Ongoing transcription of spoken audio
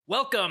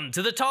Welcome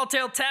to the Tall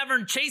Tale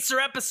Tavern Chaser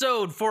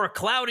episode for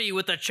Cloudy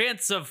with a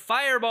Chance of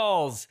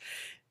Fireballs.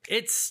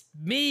 It's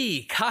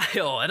me,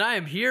 Kyle, and I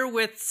am here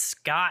with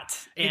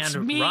Scott and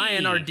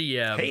Ryan, our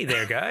DM. Hey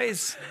there,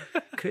 guys.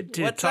 Good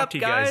to What's talk up, to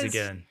you guys? guys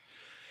again.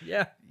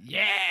 Yeah.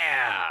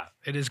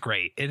 It is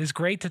great. It is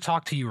great to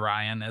talk to you,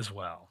 Ryan, as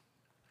well.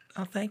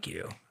 Oh, thank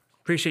you.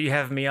 Appreciate you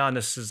having me on.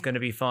 This is going to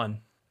be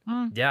fun.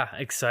 Yeah,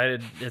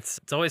 excited. It's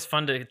always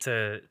fun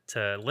to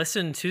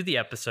listen to the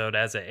episode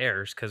as it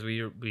airs, because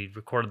we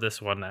recorded this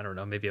one, I don't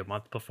know, maybe a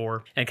month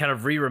before, and kind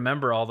of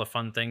remember all the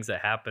fun things that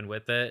happened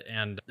with it.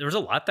 And there was a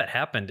lot that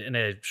happened in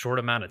a short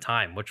amount of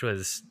time, which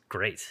was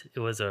great.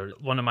 It was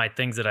one of my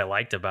things that I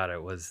liked about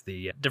it was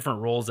the different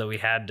roles that we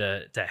had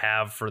to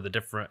have for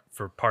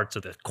for parts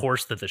of the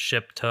course that the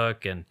ship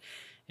took, and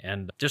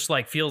just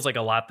like feels like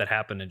a lot that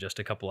happened in just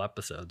a couple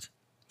episodes.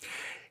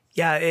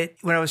 Yeah,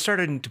 when I was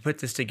starting to put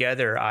this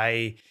together,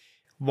 I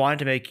wanted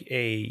to make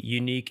a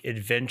unique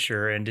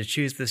adventure and to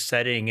choose the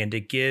setting and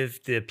to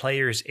give the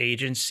players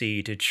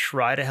agency to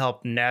try to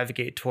help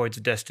navigate towards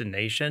a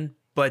destination,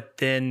 but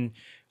then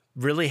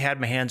really had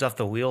my hands off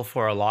the wheel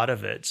for a lot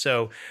of it.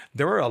 So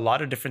there were a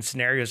lot of different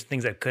scenarios,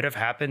 things that could have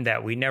happened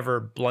that we never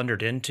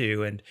blundered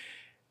into. And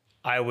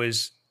I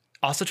was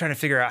also trying to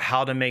figure out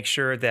how to make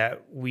sure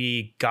that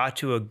we got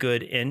to a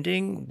good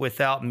ending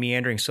without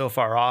meandering so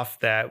far off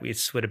that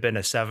it would have been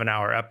a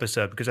 7-hour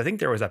episode, because I think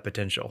there was that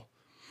potential.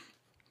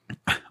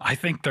 I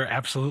think there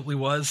absolutely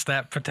was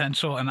that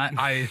potential. And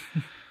I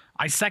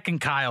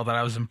second Kyle that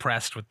I was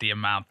impressed with the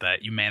amount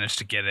that you managed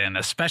to get in,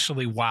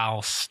 especially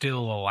while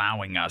still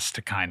allowing us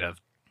to kind of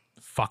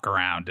fuck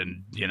around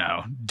and,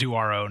 do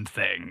our own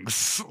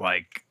things,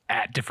 like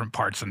at different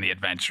parts in the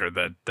adventure.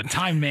 The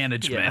time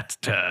management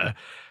to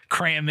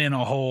cram in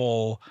a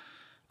whole,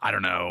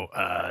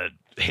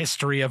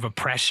 history of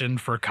oppression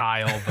for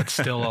Kyle, but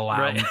still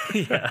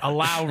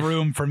allow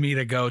room for me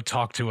to go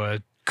talk to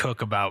a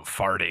cook about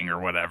farting or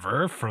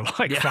whatever for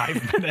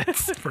 5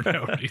 minutes for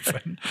no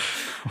reason.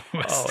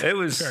 It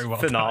was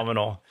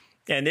phenomenal.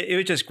 And it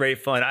was just great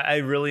fun. I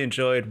really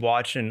enjoyed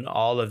watching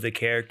all of the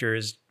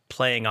characters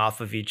playing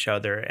off of each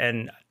other.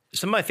 And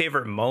some of my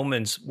favorite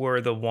moments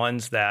were the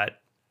ones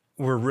that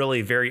were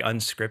really very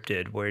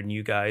unscripted, when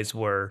you guys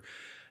were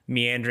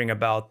meandering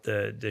about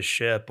the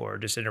ship or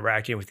just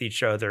interacting with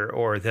each other,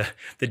 or the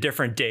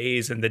different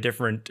days and the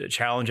different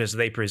challenges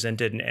they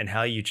presented and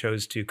how you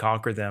chose to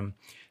conquer them.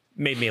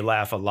 Made me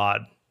laugh a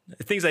lot.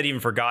 Things I'd even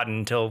forgotten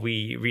until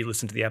we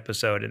re-listened to the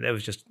episode, and it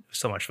was just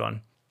so much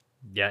fun.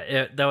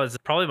 Yeah, that was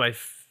probably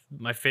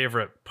my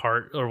favorite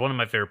part, or one of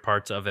my favorite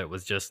parts of it,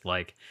 was just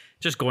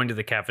going to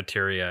the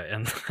cafeteria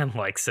and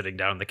like sitting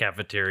down in the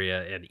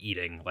cafeteria and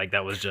eating. Like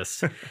that was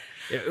just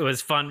it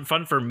was fun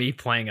for me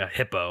playing a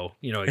hippo,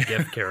 a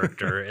GIF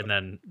character, and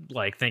then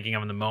like thinking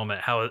of in the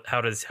moment, how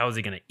is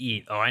he gonna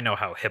eat? Oh, I know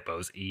how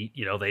hippos eat.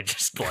 They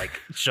just like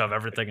shove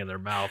everything in their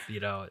mouth.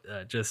 It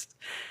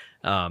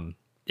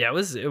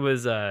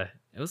was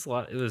a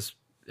lot. It was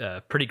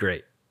pretty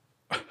great.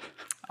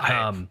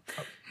 Go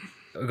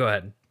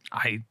ahead.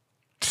 I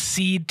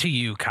cede to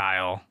you,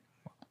 Kyle.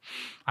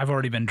 I've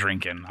already been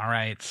drinking. All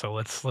right, so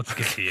let's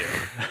get to you.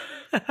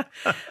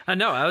 I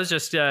know. I was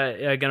just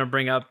gonna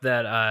bring up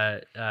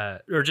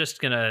that, we're just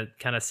gonna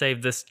kind of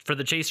save this for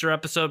the Chaser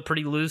episode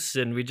pretty loose,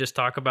 and we just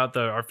talk about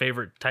our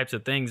favorite types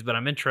of things. But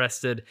I'm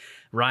interested,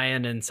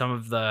 Ryan, in some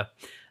of the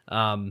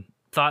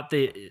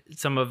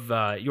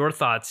your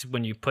thoughts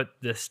when you put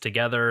this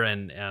together,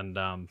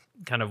 and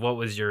kind of what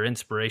was your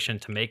inspiration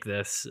to make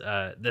this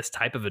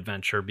type of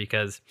adventure?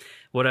 Because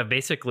what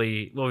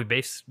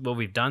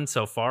we've done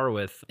so far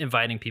with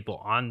inviting people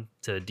on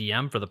to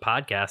DM for the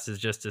podcast is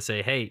just to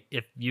say, hey,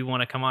 if you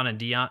want to come on and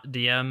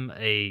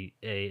DM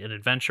an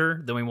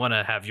adventure, then we want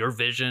to have your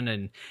vision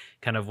and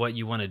kind of what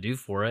you want to do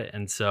for it.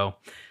 And so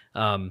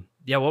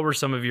what were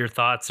some of your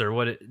thoughts, or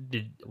what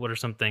are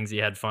some things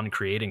you had fun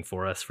creating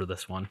for us for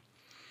this one?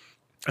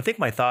 I think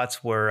my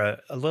thoughts were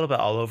a little bit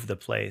all over the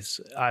place.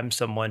 I'm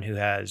someone who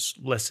has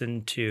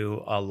listened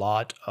to a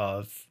lot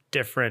of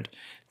different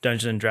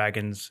Dungeons &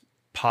 Dragons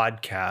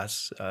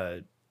podcasts.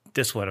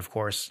 This one, of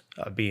course,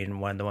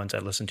 being one of the ones I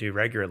listen to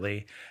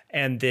regularly.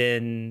 And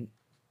then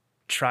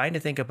trying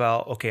to think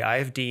about, okay,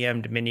 I've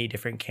DM'd many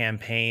different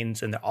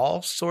campaigns, and they're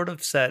all sort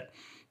of set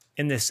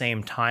in the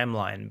same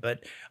timeline.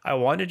 But I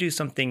wanted to do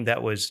something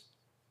that was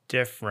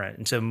different.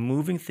 And so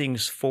moving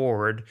things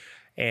forward,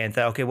 and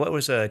thought, okay, what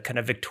was a kind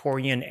of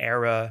Victorian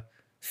era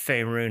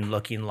Faerun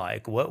looking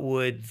like? What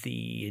would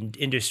the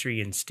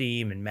industry and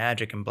steam and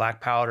magic and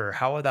black powder,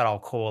 how would that all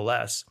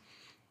coalesce?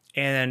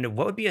 And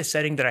what would be a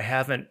setting that I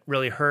haven't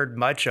really heard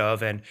much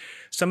of? And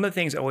some of the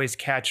things that always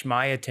catch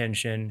my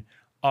attention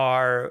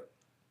are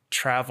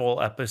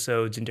travel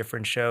episodes and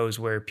different shows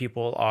where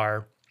people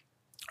are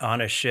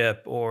on a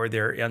ship, or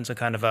they're on some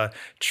kind of a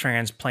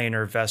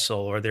transplanar vessel,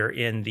 or they're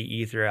in the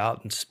ether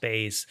out in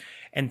space.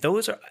 And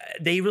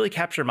they really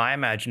capture my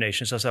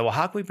imagination. So I said, well,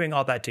 how can we bring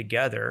all that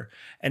together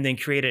and then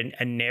create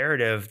a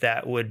narrative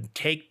that would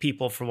take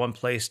people from one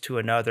place to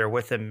another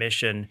with a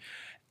mission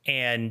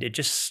And it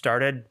just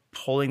started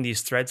pulling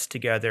these threads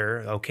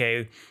together.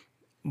 Okay,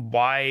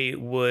 why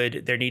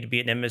would there need to be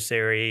an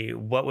emissary?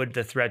 What would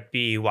the threat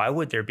be? Why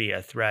would there be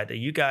a threat?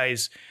 You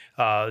guys,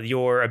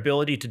 your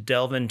ability to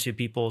delve into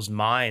people's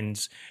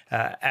minds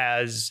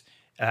as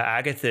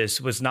Agathis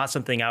was not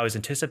something I was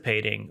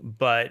anticipating,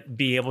 but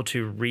be able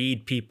to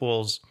read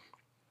people's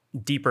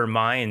deeper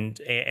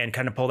mind and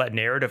kind of pull that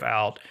narrative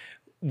out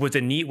was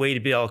a neat way to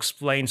be able to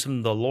explain some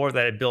of the lore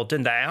that I built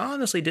in that I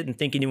honestly didn't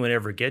think anyone would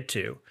ever get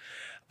to.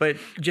 But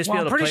just be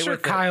able to play with it. I'm pretty sure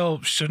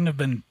Kyle shouldn't have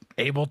been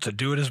able to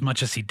do it as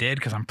much as he did,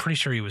 because I'm pretty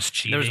sure he was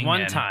cheating. There was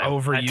one and time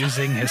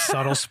overusing his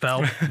subtle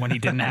spell when he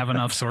didn't have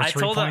enough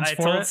sorcery points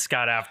for it. I told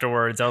Scott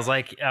afterwards. I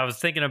was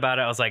thinking about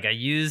it. I was like, I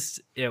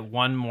used it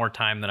one more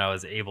time than I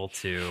was able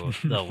to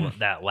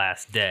that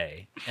last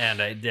day, and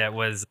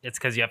it's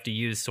because you have to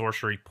use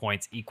sorcery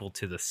points equal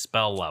to the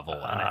spell level,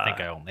 and I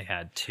think I only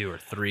had 2 or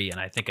 3, and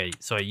I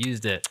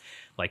used it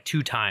like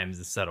 2 times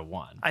instead of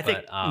 1. I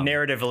think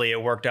narratively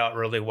it worked out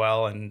really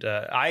well, and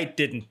I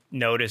didn't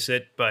notice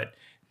it, but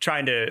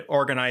trying to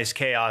organize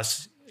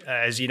chaos,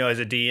 as you know, as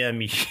a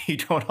DM, you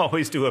don't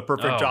always do a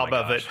perfect job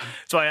of it.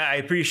 So I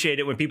appreciate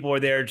it when people are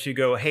there to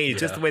go, hey, is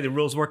this the way the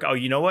rules work? Oh,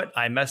 you know what?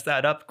 I messed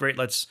that up. Great.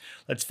 Let's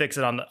fix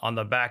it on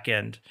the back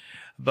end.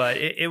 But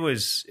it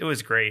was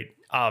great.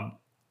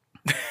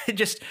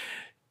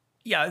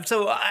 Yeah,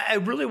 so I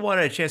really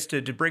wanted a chance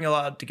to bring a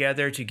lot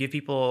together, to give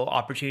people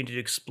opportunity to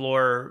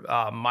explore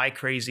my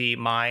crazy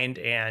mind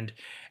and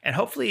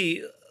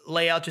hopefully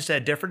lay out just a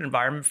different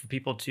environment for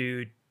people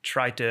to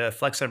try to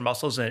flex their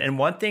muscles. And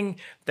one thing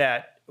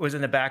that was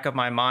in the back of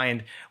my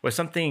mind was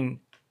something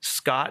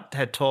Scott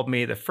had told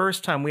me the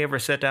first time we ever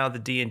sat down at the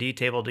D&D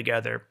table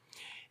together.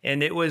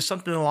 And it was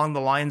something along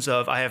the lines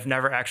of, I have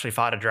never actually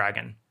fought a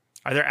dragon.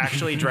 Are there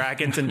actually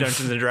dragons in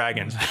Dungeons and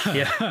Dragons?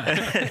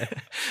 Yeah.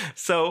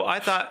 So I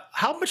thought,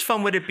 how much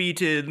fun would it be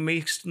to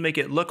make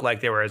it look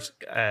like there were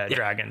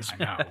dragons?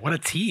 I know. What a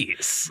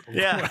tease.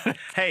 Yeah.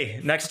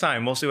 Hey, next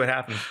time we'll see what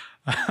happens.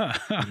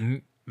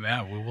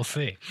 Yeah, we will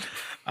see.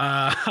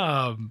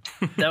 That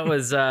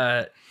was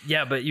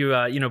but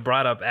you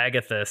brought up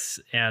Agathis,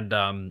 and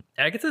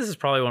Agathis is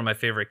probably one of my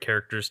favorite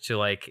characters to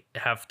like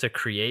have to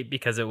create,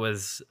 because it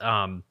was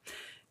all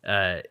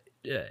my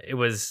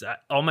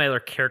other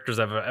characters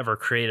I've ever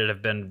created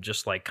have been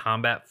just like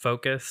combat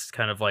focused,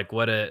 kind of like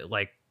what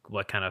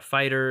kind of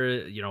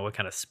fighter, what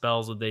kind of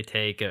spells would they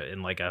take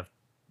in like a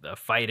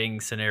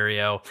fighting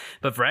scenario.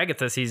 But for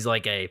Agathis, he's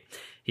like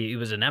he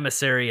was an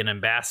emissary and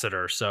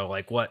ambassador, so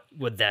like what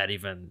would that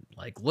even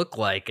like look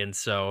like? And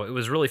so it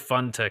was really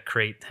fun to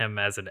create him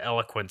as an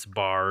eloquence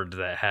bard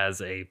that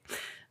has it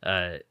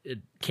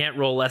can't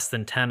roll less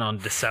than 10 on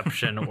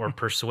deception or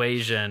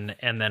persuasion,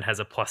 and then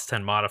has a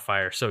 +10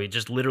 modifier, so he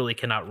just literally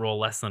cannot roll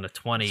less than a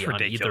 20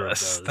 on either of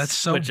those. That's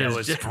so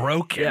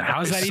broken. Yeah,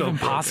 how is that even broken.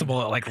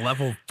 Possible at like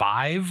level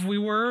 5 we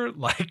were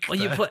like?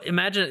 Well,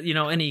 imagine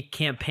any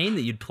campaign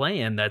that you'd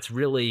play in that's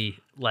really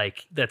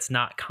like that's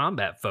not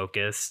combat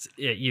focused.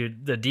 The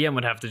DM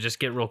would have to just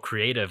get real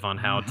creative on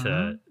how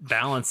to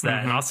balance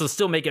that, and also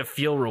still make it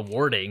feel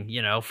rewarding,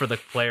 for the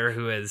player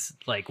who is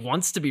like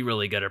wants to be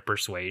really good at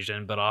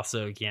persuasion, but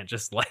also can't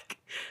just like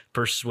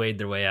persuade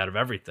their way out of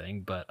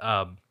everything. But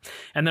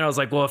and then I was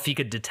like, well, if he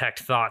could detect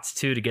thoughts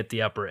too to get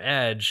the upper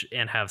edge,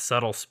 and have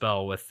subtle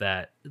spell with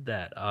that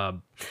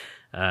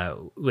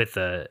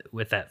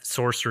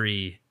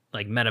sorcery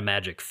like meta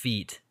magic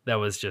feat, that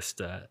was just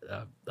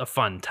a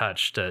fun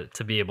touch to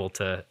be able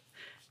to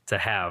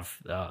have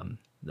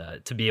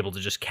to be able to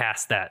just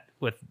cast that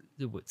with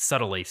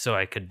subtly, so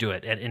I could do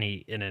it at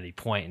any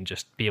point and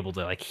just be able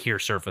to like hear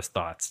surface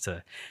thoughts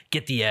to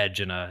get the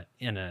edge in a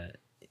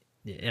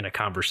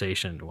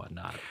conversation and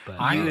whatnot. But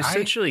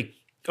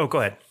go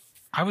ahead.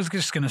 I was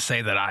just gonna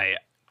say that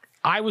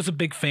I was a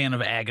big fan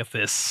of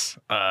Agathis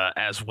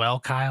as well,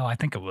 Kyle.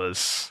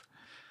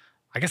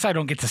 I guess I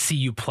don't get to see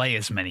you play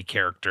as many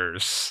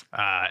characters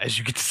as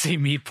you get to see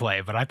me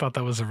play, but I thought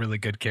that was a really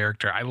good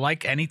character. I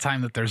like anytime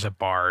that there's a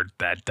bard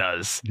that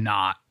does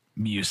not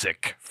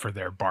music for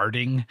their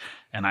barding,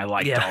 and I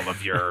liked all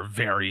of your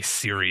very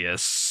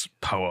serious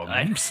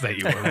poems that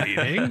you were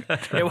reading.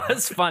 It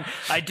was fun.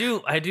 I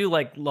do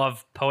like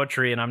love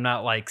poetry, and I'm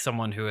not like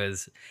someone who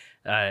is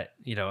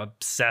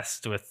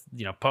obsessed with,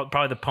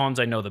 probably the poems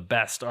I know the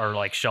best are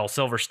like Shel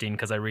Silverstein,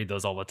 because I read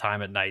those all the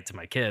time at night to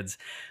my kids.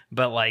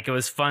 But like, it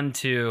was fun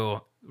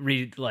to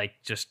read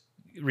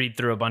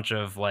through a bunch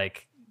of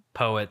like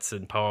poets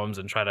and poems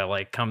and try to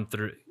like come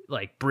through,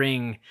 like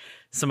bring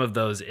some of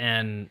those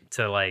in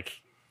to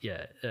like,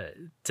 to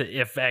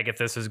if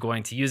Agathis was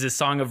going to use his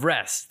Song of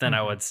Rest, then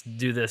I would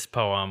do this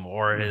poem,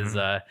 or his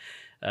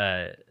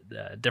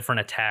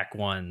different attack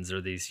ones,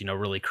 or these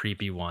really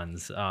creepy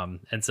ones,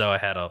 and so I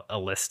had a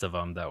list of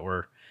them that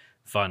were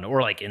fun,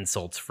 or like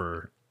insults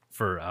for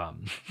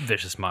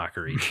vicious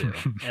mockery too.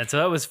 And so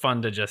that was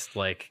fun to just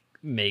like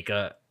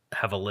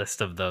have a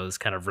list of those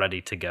kind of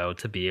ready to go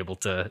to be able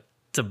to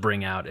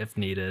bring out if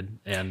needed.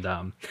 And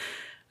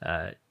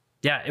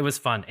it was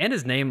fun. And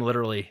his name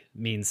literally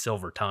means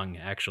silver tongue,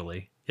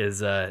 actually.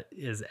 is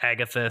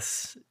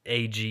agathis.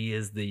 Ag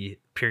is the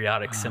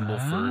periodic symbol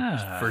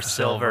for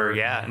silver.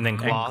 Yeah, and then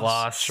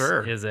gloss,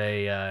 sure, is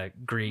a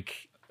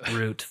Greek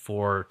root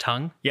for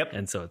tongue. Yep.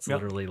 And so it's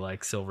literally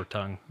like Silver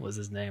Tongue was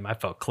his name. I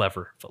felt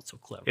clever. Felt so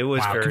clever. It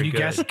was very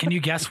good. Can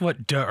you guess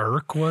what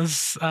D'Urk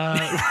was?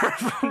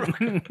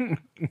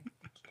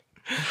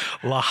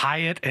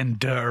 Lahayat and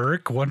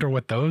D'Urk. Wonder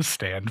what those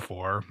stand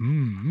for.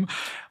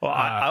 Well,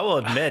 I will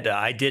admit,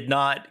 I did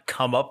not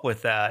come up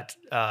with that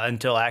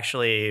until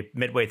actually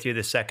midway through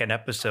the second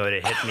episode.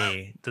 It hit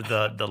me,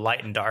 the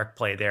light and dark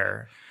play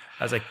there.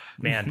 I was like,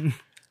 man.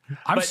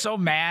 I'm so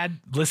mad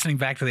listening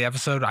back to the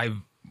episode. I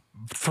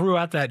threw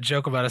out that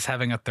joke about us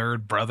having a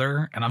third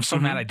brother, and I'm so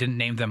mad I didn't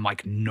name them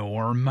like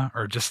Norm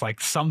or just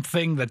like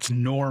something that's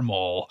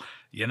normal.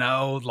 You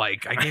know,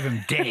 like I gave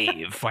him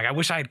Dave. Like I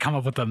wish I had come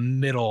up with the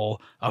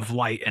middle of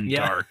light and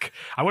dark.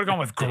 I would have gone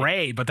with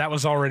Gray, but that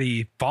was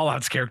already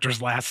Fallout's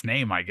character's last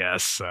name, I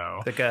guess.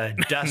 So like a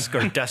Dusk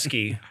or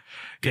Dusky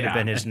could have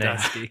been his name.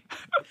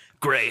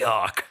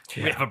 Greyhawk.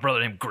 We have a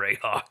brother named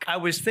Greyhawk. I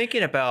was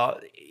thinking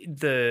about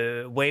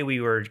the way we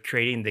were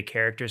creating the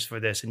characters for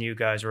this, and you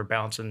guys were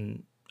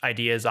bouncing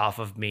ideas off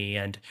of me,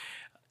 and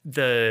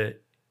the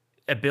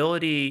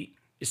ability,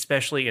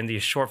 especially in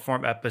these short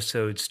form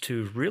episodes,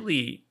 to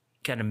really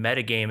kind of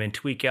metagame and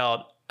tweak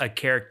out a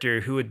character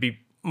who would be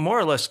more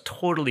or less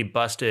totally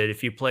busted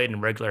if you played in a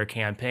regular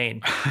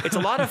campaign. It's a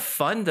lot of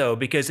fun though,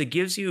 because it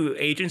gives you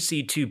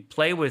agency to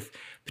play with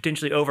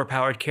potentially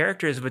overpowered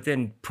characters, but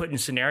then put in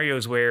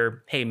scenarios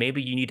where, hey,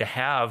 maybe you need to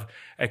have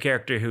a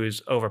character who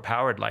is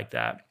overpowered like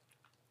that.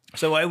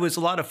 So it was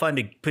a lot of fun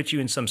to put you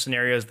in some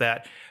scenarios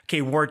that,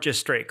 okay, weren't just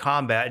straight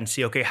combat, and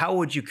see, okay, how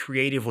would you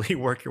creatively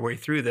work your way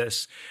through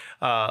this?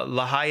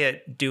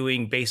 Lahayat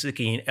doing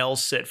basically an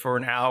L-sit for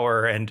an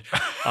hour and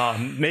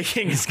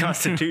making his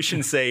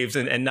constitution saves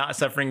and not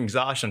suffering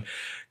exhaustion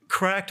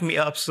cracked me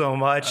up so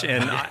much.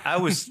 And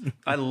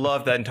I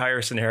loved that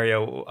entire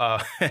scenario.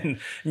 And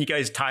you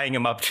guys tying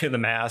him up to the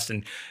mast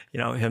and,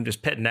 him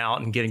just pitting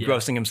out and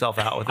grossing himself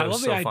out with it. I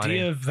love the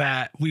idea of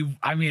that.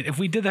 If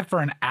we did that for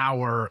an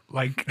hour,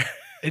 like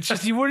it's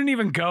just, you wouldn't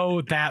even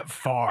go that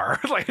far.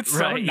 Like it's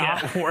so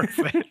not worth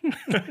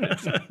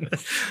it.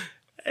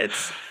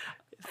 It's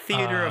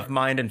theater of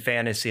mind and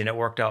fantasy, and it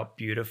worked out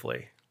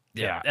beautifully.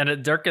 Yeah.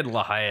 And Dirk and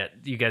Lahayat,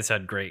 you guys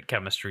had great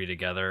chemistry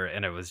together,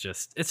 and it's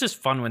just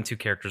fun when two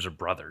characters are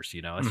brothers,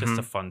 It's just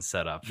a fun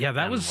setup. Yeah,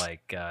 that was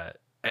like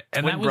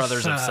twin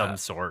brothers of some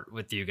sort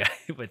with you guys,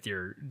 with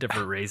your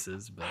different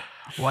races. But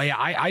well, yeah,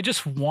 I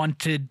just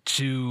wanted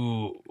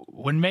to,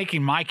 when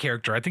making my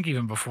character, I think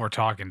even before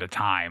talking to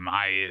Time,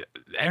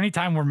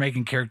 anytime we're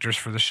making characters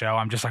for the show,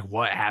 I'm just like,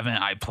 what haven't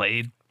I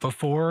played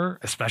before,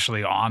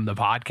 especially on the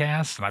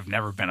podcast? And I've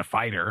never been a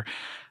fighter.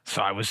 So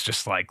I was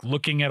just like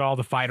looking at all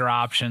the fighter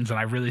options, and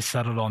I really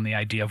settled on the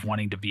idea of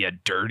wanting to be a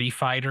dirty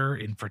fighter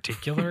in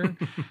particular,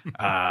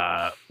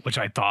 which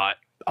I thought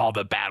all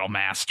the Battle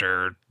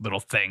Master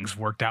little things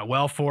worked out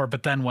well for.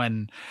 But then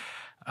when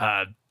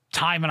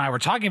Time and I were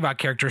talking about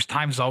characters,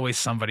 Time's always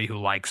somebody who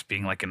likes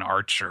being like an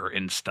archer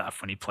and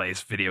stuff. When he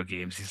plays video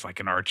games, he's like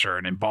an archer,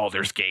 and in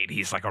Baldur's Gate,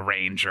 he's like a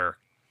ranger.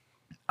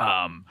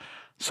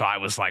 So I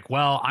was like,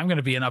 well, I'm going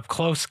to be an up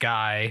close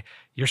guy.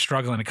 You're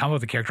struggling to come up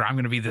with a character. I'm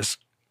going to be this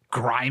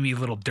grimy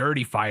little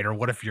dirty fighter.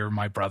 What if you're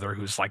my brother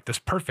who's like this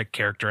perfect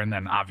character? And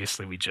then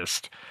obviously we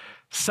just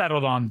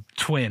settled on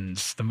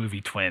Twins, the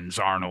movie Twins,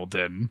 Arnold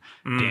and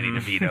Danny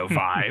DeVito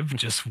vibe.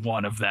 Just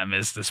one of them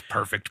is this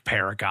perfect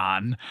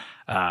paragon,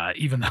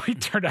 even though he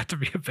turned out to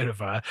be a bit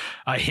of a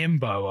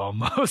himbo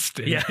almost.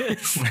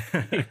 Yes.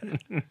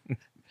 The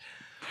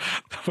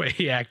way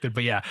he acted.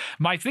 But yeah,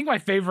 I think my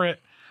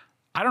favorite,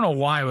 I don't know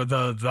why, but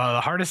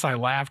the hardest I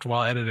laughed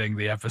while editing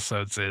the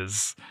episodes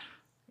is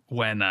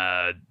when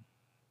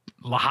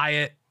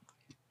Lahayat,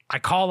 I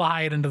call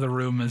Lahayat into the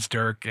room as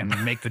Dirk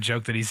and make the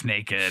joke that he's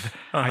naked.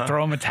 I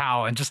throw him a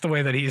towel, and just the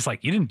way that he's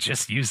like, you didn't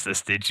just use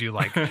this, did you?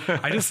 Like,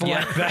 I just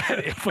like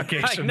that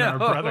implication in our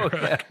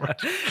brotherhood. Yeah.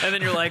 And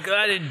then you're like,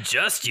 I didn't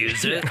just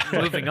use it.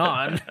 Moving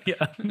on.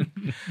 Yeah.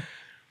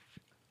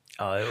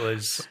 It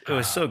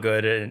was so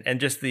good, and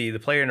just the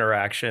player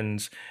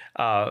interactions,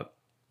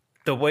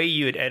 the way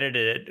you had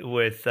edited it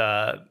with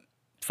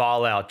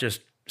Fallout,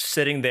 just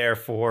sitting there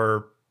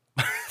for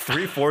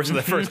 3/4 of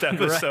the first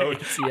episode,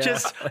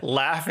 just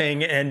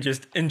laughing and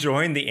just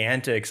enjoying the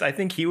antics. I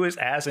think he was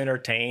as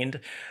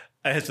entertained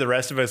as the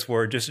rest of us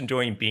were, just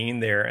enjoying being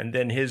there. And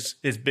then his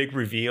big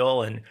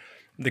reveal and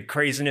the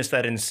craziness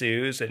that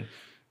ensues, and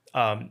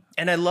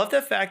I love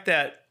the fact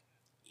that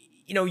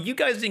you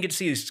guys didn't get to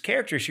see his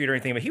character shoot or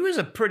anything, but he was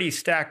a pretty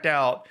stacked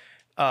out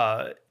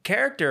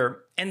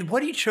character, and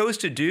what he chose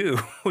to do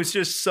was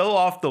just so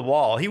off the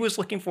wall. He was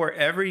looking for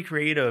every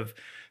creative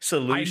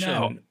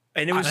solution,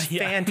 and it was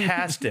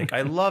fantastic.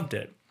 I loved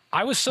it.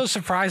 I was so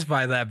surprised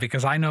by that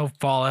because I know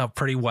Fallout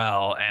pretty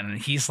well, and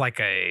he's like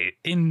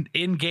in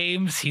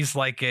games, he's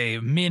like a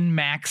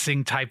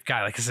min-maxing type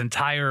guy. Like his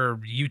entire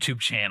YouTube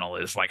channel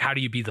is like, how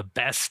do you be the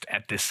best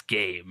at this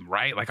game,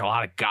 right? Like a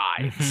lot of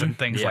guides and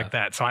things like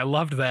that. So I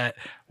loved that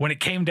when it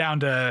came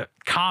down to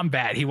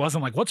combat, he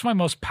wasn't like, what's my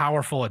most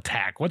powerful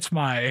attack? What's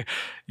my,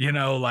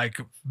 like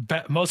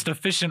most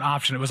efficient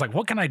option? It was like,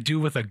 what can I do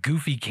with a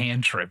goofy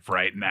cantrip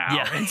right now?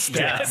 Yeah.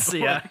 Instead. Yes,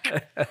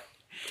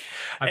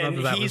 I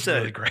thought that was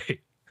really great.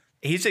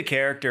 He's a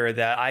character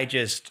that I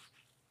just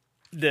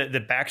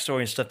the backstory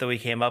and stuff that we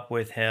came up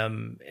with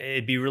him.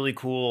 It'd be really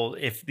cool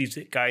if these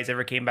guys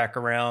ever came back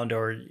around,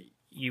 or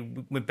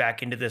you went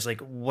back into this.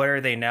 Like, what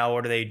are they now?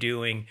 What are they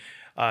doing?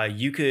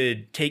 You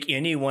could take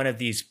any one of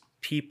these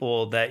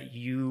people that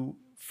you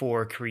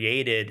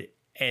created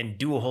and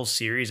do a whole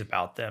series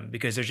about them,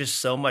 because there's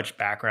just so much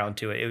background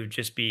to it. It would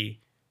just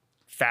be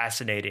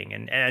fascinating,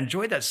 and I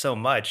enjoyed that so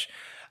much.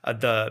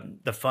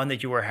 The fun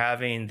that you were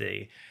having,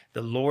 the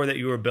lore that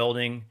you were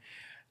building,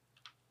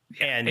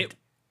 and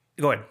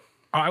go ahead.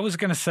 I was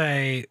gonna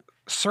say,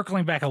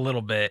 circling back a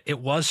little bit, it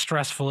was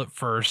stressful at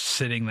first,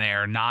 sitting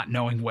there not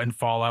knowing when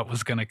Fallout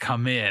was gonna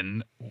come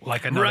in,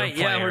 like another player.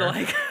 Yeah, we're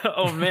like,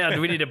 oh man,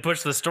 do we need to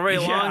push the story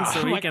along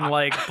so we can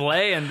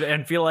play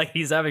and feel like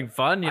he's having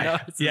fun?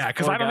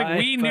 Because I don't think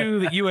we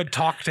knew that you had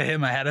talked to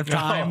him ahead of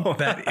time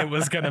that it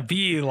was gonna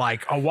be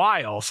like a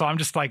while. So I'm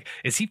just like,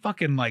 is he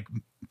fucking like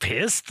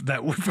pissed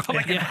that we've got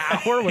like an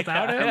hour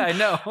without him? Yeah, I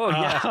know. Oh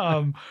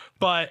yeah.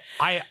 But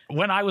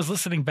when I was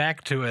listening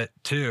back to it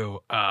too,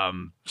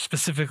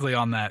 specifically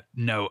on that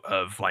note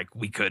of like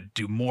we could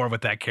do more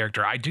with that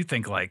character, I do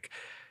think like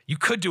you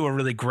could do a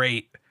really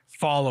great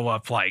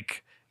follow-up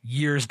like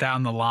years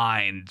down the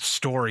line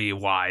story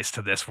wise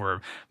to this,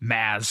 where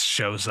Maz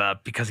shows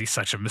up because he's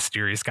such a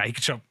mysterious guy. He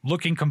could show up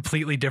looking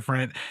completely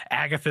different.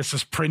 Agathis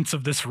is prince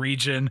of this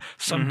region.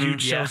 Some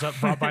dude shows up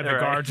brought by the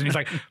guards and he's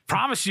like,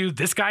 promise you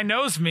this guy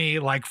knows me,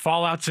 like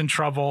Fallout's in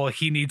trouble,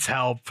 he needs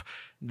help.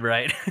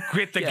 Right.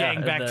 Get the gang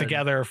back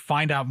together,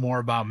 find out more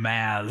about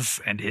Maz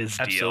and his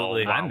deal.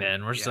 I'm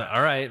in. We're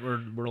all right,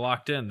 we're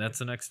locked in. That's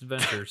the next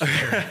adventure.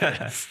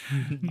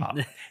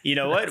 You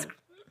know what?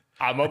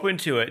 I'm open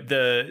to it.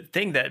 The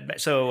thing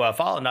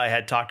Fallout and I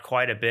had talked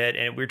quite a bit,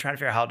 and we were trying to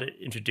figure out how to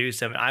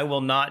introduce him. And I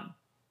will not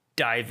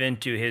dive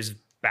into his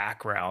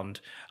background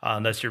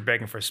unless you're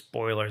begging for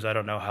spoilers. I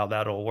don't know how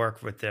that'll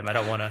work with him. I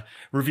don't want to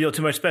reveal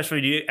too much, especially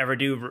if you ever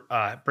do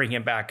bring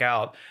him back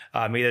out.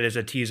 Maybe that is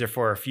a teaser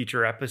for a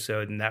future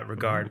episode in that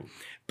regard. Ooh.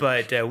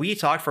 But we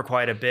talked for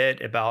quite a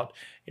bit about,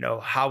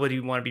 how would he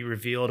want to be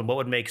revealed and what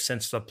would make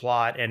sense to the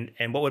plot,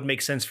 and what would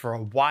make sense for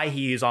why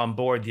he is on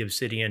board the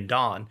Obsidian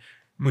Dawn,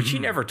 which he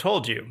never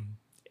told you.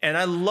 And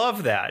I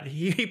love that.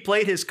 He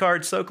played his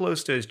card so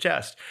close to his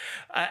chest.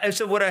 And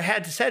so what I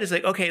had to say is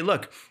like, okay,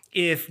 look,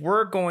 if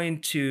we're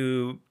going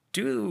to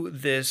do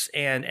this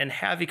and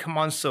have you come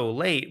on so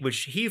late,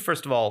 which he,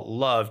 first of all,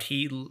 loved.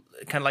 He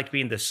kind of liked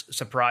being this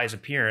surprise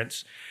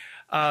appearance.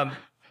 I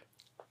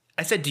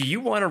said, do you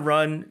want to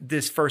run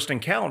this first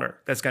encounter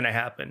that's going to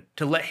happen,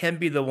 to let him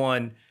be the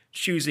one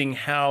choosing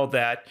how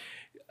that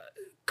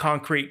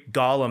concrete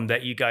golem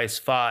that you guys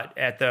fought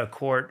at the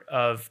court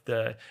of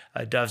the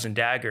Doves and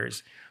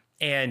Daggers?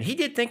 And he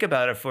did think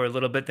about it for a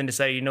little bit, then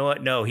decided, you know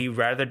what? No, he'd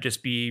rather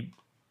just be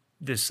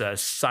this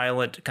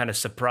silent kind of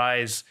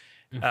surprise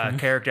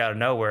character out of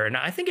nowhere. And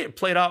I think it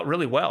played out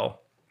really well.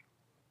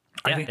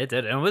 Yeah, it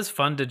did. And it was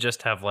fun to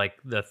just have like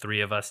the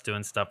three of us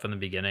doing stuff in the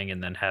beginning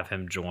and then have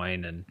him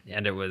join. And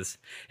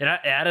it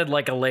added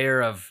like a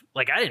layer of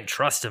like, I didn't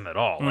trust him at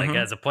all. Like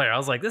as a player, I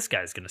was like, this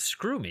guy's going to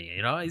screw me.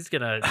 He's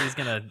going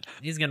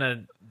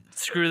to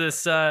screw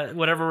this,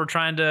 whatever we're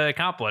trying to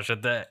accomplish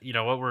at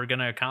what we're going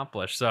to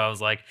accomplish. So I was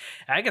like,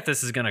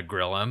 Agathis is going to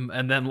grill him.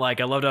 And then like,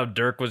 I loved how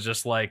Dirk was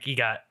just like, he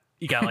got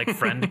like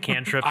friend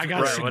cantrips. I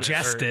got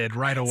suggested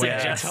right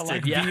away to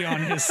like be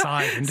on his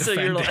side and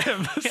defend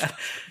him.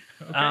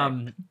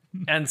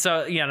 And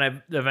so and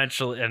I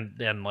eventually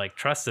and like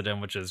trusted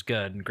him, which is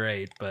good and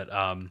great. But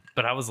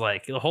I was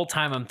like, the whole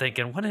time I'm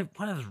thinking, what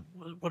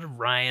are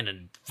Ryan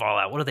and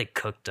Fallout? What are they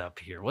cooked up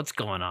here? What's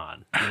going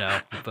on?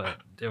 But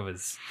it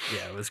was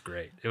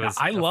great. It was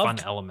a fun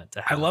element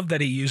to have. I love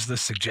that he used the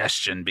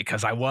suggestion,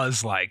 because I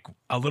was like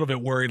a little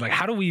bit worried, like,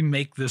 how do we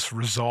make this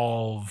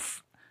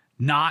resolve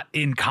not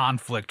in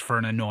conflict for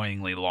an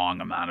annoyingly long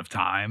amount of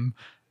time?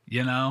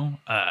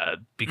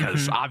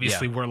 Because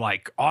obviously we're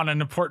like on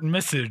an important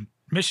mission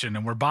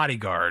and we're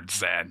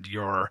bodyguards, and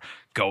you're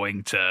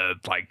going to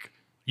like,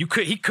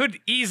 he could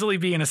easily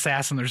be an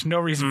assassin. There's no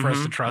reason for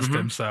us to trust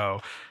him. So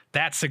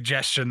that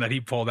suggestion that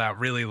he pulled out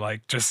really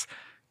like just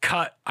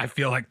cut, I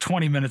feel like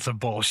 20 minutes of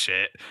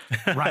bullshit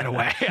right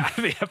away out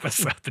of the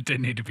episode that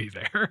didn't need to be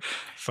there.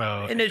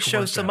 So, and it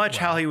shows so much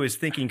how he was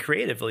thinking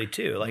creatively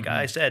too. Like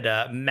I said,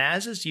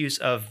 Maz's use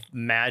of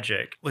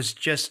magic was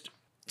just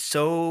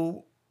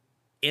so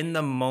in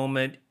the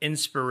moment,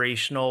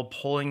 inspirational,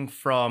 pulling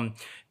from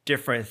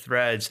different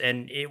threads.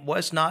 And it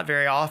was not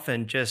very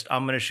often just,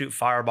 I'm going to shoot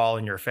fireball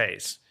in your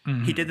face.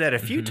 He did that a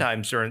few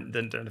times during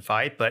the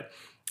fight, but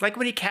like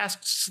when he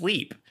cast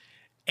sleep,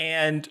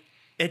 and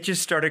it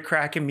just started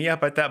cracking me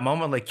up at that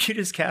moment. Like, you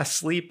just cast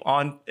sleep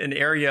on an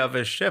area of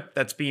a ship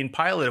that's being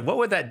piloted. What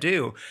would that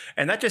do?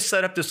 And that just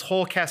set up this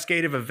whole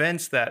cascade of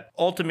events that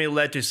ultimately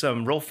led to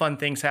some real fun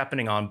things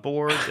happening on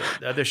board,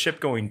 the other ship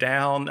going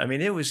down. I mean,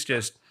 it was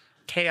just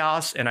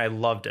chaos, and I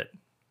loved it.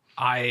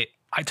 I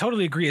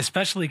totally agree,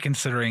 especially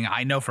considering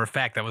I know for a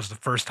fact that was the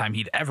first time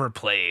he'd ever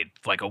played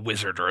like a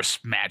wizard or a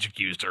magic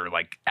user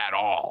like at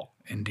all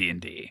in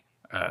D&D.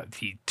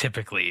 He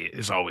typically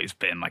has always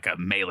been like a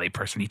melee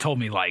person. He told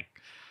me like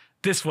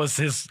this was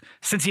his,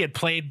 since he had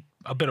played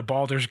a bit of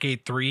Baldur's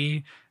Gate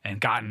 3 and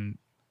gotten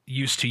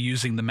used to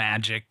using the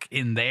magic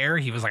in there,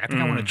 he was like, I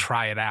think I want to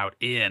try it out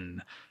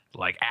in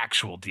like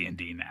actual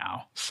D&D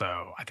now.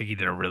 So I think he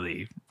did a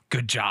really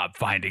good job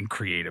finding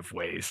creative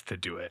ways to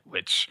do it,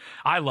 which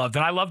I loved.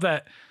 And I love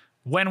that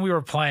when we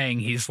were playing,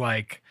 he's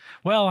like,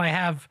 well, I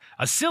have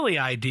a silly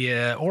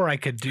idea, or I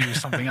could do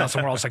something else.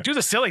 And we're all just like, do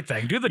the silly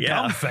thing, do the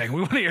dumb thing.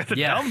 We want to hear the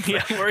dumb thing.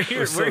 Yeah, we're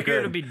here. We're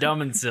here to be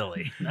dumb and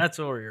silly. That's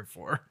what we're here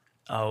for.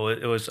 Oh,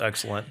 it was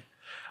excellent.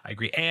 I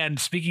agree. And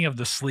speaking of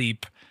the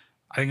sleep,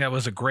 I think that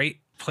was a great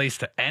place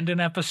to end an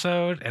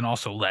episode, and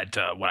also led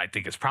to what I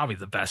think is probably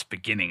the best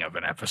beginning of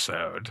an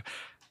episode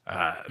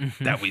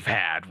that we've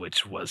had,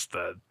 which was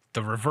the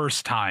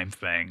reverse time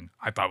thing.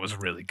 I thought was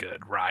really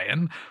good,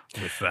 Ryan,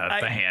 with the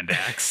hand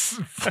axe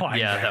flying.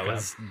 Yeah, back that up.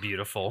 was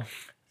beautiful.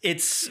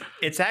 It's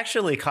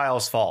actually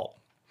Kyle's fault.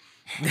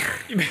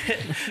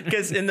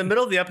 Because in the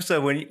middle of the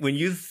episode, when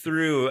you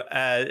threw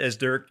as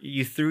Dirk,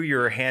 you threw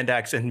your hand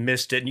axe and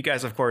missed it, and you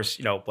guys, of course,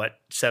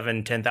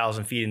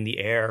 10,000 feet in the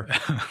air,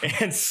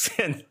 and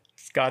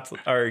Scott's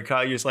or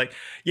Kyle, you're just like,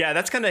 yeah,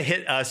 that's gonna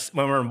hit us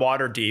when we're in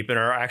water deep in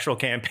our actual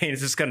campaign.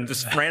 It's just gonna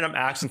random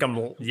axe and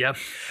come. Yep.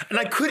 And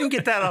I couldn't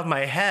get that out of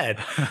my head,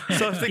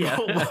 so I was thinking,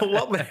 well,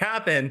 what would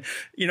happen?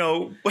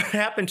 What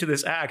happened to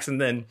this axe? And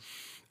then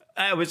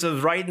I was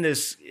writing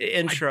this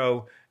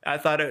intro. I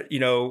thought,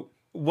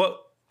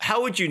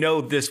 how would you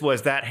know this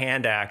was that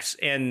hand axe,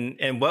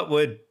 and what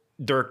would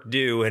Dirk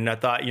do? And I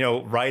thought,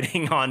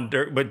 writing on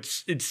Dirk,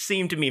 but it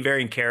seemed to me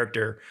very in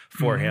character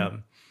for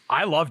him.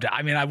 I loved it.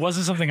 I mean, it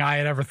wasn't something I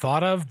had ever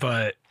thought of,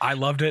 but I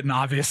loved it. And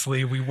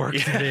obviously we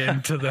worked it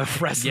into the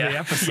rest of the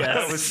episode. Yeah,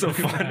 that was so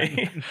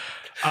funny.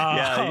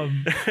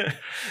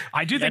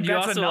 I do think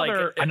that's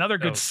another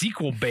good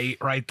sequel bait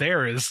right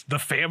there, is the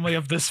family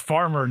of this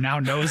farmer now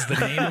knows the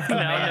name of the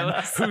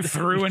man who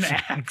threw an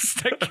axe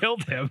that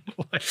killed him.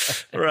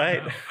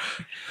 Right.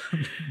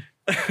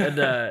 And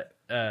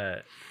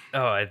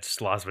I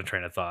just lost my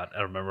train of thought. I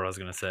don't remember what I was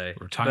going to say.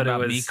 We're talking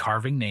about me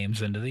carving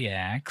names into the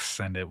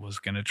axe, and it was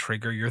going to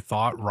trigger your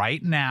thought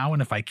right now.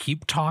 And if I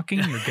keep talking,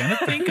 you're going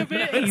to think of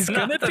it. He's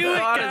going to do it,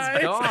 guys.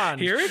 It's gone.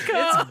 Here it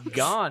comes. It's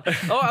gone.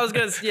 Oh, I was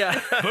going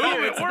to,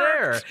 boom, it's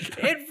there.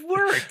 It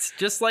worked.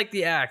 Just like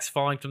the axe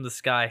falling from the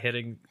sky,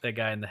 hitting the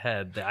guy in the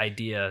head. The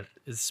idea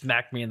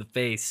smacked me in the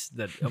face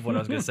of what I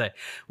was going to say,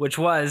 which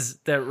was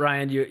that,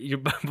 Ryan, you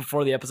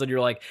before the episode, you're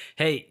like,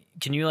 hey,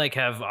 can you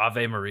have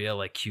Ave Maria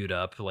queued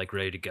up,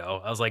 ready to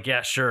go? I was like,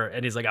 yeah, sure.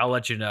 And he's like, I'll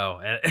let you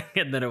know.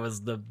 And then it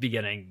was the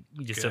beginning.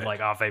 You just said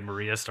Ave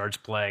Maria starts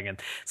playing.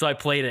 And so I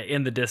played it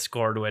in the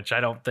Discord, which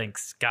I don't think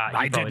Scott,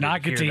 I did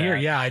not get to hear.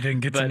 Yeah, I didn't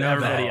get to know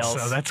everybody that.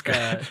 Else, so that's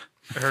good.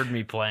 Heard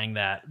me playing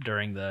that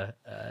during the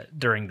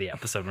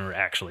episode when we were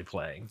actually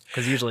playing.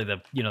 Because usually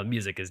the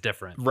music is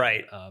different.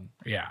 Right.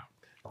 Yeah.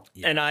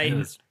 And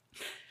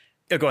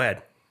go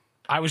ahead.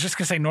 I was just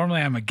gonna say,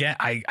 normally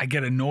I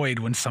get annoyed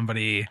when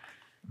somebody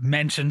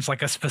mentions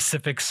a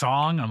specific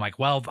song. I'm like,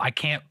 well, I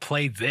can't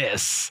play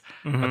this.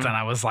 But then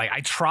I was like, I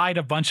tried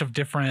a bunch of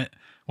different,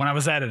 when I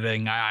was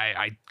editing,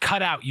 I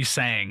cut out you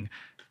saying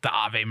the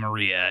Ave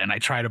Maria, and I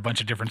tried a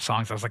bunch of different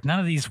songs. I was like, none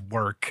of these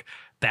work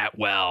that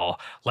well.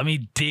 Let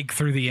me dig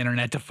through the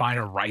internet to find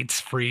a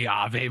rights-free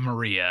Ave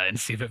Maria and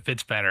see if it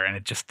fits better. And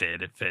it just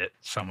did. It fit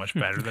so much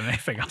better than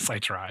anything else I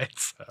tried.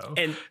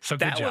 So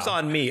that was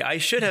on me. I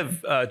should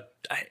have I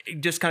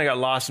just kind of got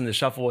lost in the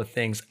shuffle with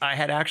things. I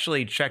had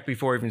actually checked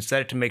before I even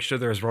said it to make sure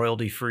there was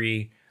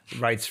royalty-free,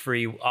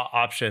 rights-free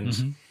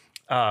options.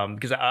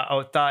 Because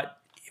I thought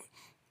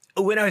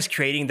when I was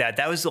creating that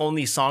was the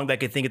only song that I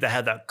could think of that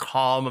had that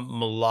calm,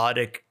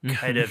 melodic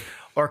kind of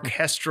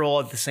orchestral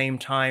at the same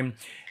time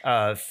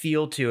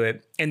feel to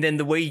it. And then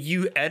the way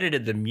you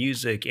edited the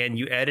music and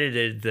you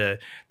edited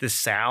the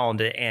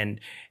sound and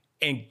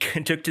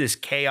took to this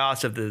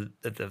chaos of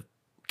the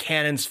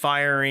cannons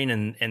firing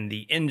and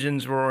the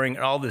engines roaring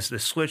and all the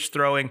switch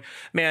throwing,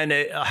 man,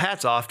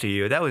 hats off to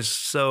you. That was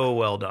so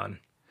well done.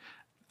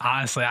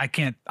 Honestly, I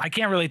can't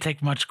really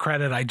take much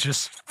credit. I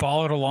just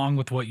followed along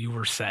with what you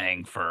were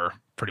saying for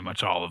pretty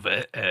much all of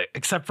it,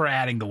 except for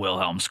adding the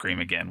Wilhelm scream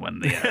again when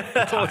the time.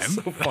 That was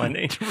so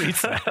funny.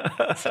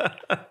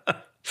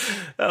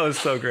 That was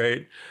so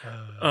great.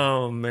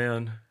 Oh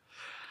man.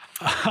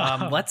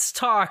 Let's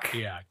talk.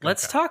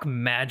 Let's okay. talk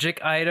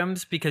magic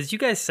items, because you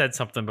guys said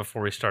something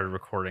before we started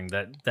recording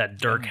that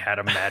Dirk had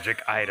a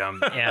magic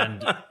item,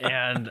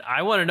 and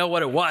I want to know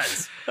what it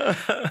was.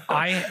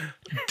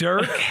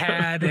 Dirk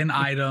had an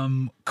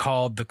item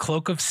called the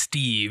Cloak of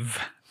Steve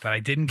that I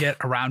didn't get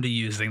around to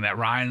using that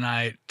Ryan and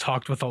I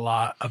talked with a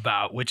lot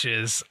about, which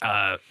is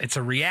it's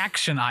a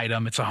reaction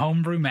item. It's a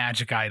homebrew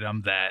magic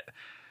item that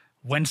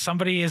when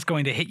somebody is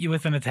going to hit you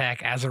with an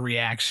attack as a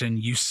reaction,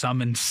 you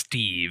summon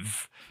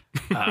Steve,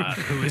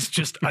 who is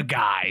just a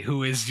guy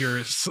who is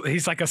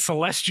he's like a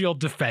celestial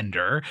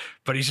defender,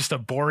 but he's just a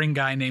boring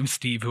guy named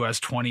Steve who has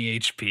 20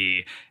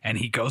 HP and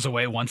he goes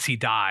away once he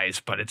dies.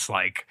 But it's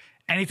like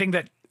anything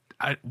that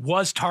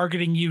was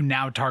targeting you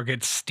now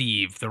targets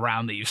Steve the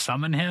round that you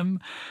summon him.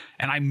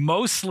 And I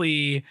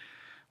mostly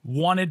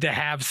wanted to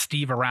have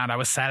Steve around. I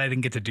was sad I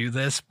didn't get to do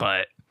this,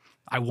 but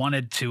I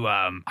wanted to,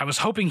 I was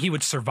hoping he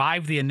would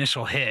survive the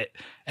initial hit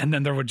and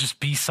then there would just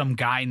be some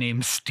guy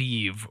named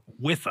Steve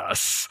with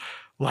us,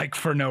 like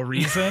for no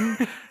reason,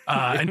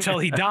 until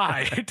he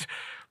died.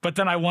 But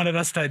then I wanted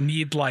us to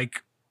need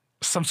like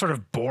some sort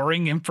of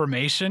boring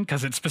information,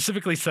 because it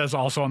specifically says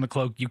also on the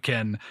cloak you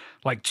can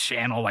like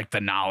channel like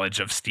the knowledge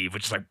of Steve,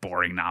 which is like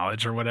boring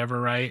knowledge or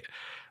whatever, right?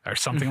 Or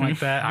something like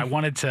that. I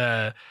wanted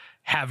to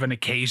have an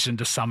occasion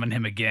to summon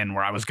him again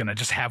where I was going to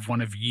just have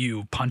one of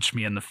you punch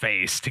me in the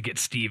face to get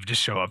Steve to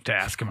show up to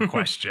ask him a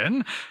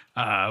question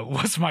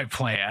was my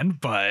plan.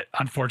 But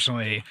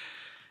unfortunately,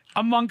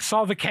 amongst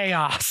all the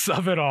chaos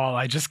of it all,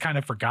 I just kind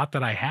of forgot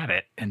that I had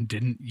it and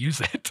didn't use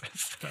it.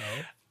 So,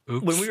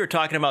 oops. When we were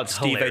talking about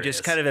Steve, Hilarious. I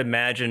just kind of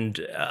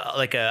imagined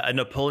like a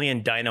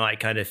Napoleon Dynamite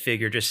kind of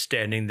figure just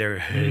standing there,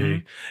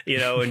 hey, you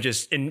know, and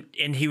just and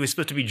he was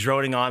supposed to be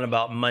droning on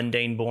about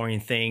mundane, boring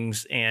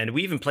things. And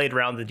we even played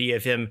around the idea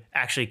of him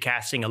actually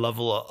casting a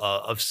level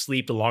of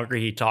sleep the longer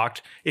he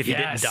talked if he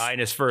didn't die in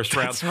his first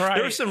round. That's right.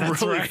 There were some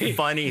really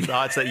funny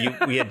thoughts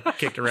that we had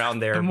kicked around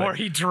there. The more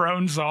he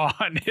drones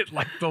on, it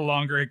like the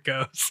longer it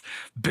goes,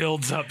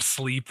 builds up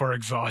sleep or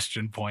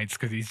exhaustion points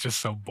because he's just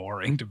so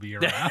boring to be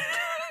around.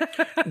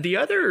 The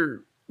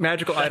other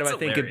magical item I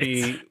think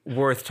hilarious. would be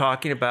worth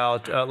talking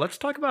about. Let's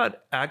talk about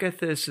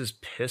Agathis's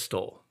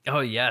pistol. Oh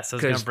yes, I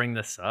was going to bring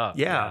this up.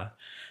 Yeah.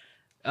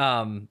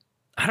 I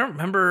don't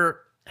remember.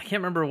 I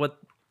can't remember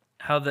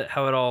how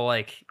it all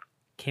like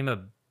came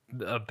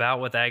about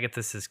with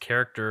Agathis's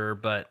character,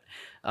 but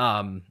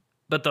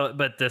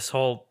this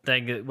whole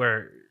thing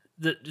where.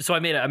 So I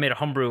made a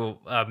homebrew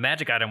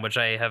magic item, which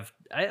I've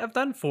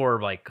done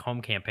for like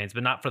home campaigns,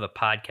 but not for the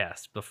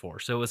podcast before.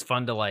 So it was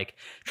fun to like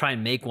try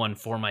and make one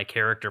for my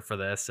character for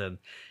this, and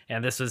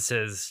this was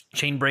his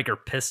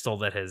Chainbreaker pistol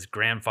that his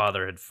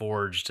grandfather had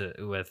forged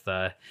with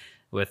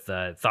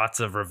thoughts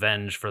of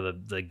revenge for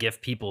the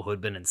gift people who had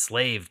been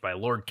enslaved by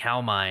Lord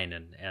Calmine,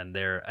 and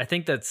I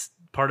think that's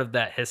part of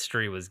that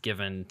history was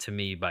given to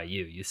me by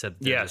you. You said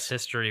there's this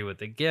history with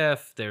the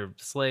gift. They're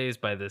slaves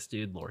by this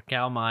dude, Lord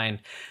Calmine.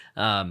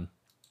 And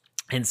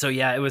so,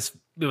 yeah, it was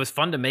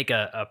fun to make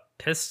a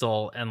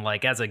pistol. And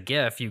like, as a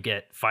gift, you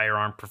get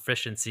firearm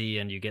proficiency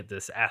and you get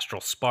this Astral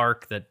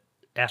Spark,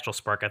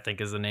 I think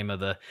is the name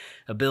of the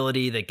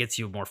ability that gets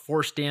you more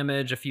force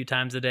damage a few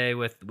times a day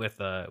with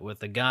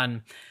a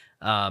gun.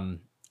 And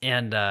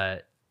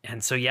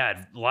so,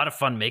 yeah, a lot of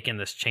fun making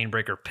this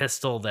Chainbreaker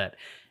pistol that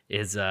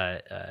is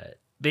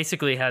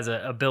basically has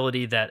an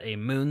ability that a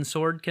moon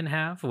sword can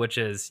have, which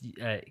is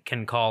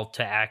can call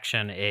to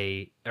action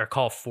or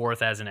call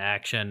forth as an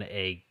action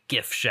a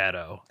gift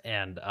shadow,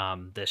 and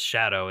this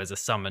shadow is a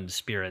summoned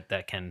spirit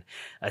that can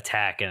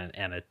attack and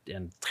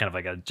kind of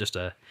like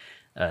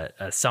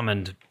a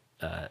summoned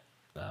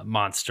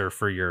monster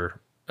for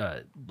your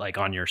like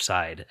on your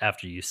side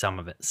after you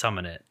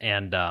summon it,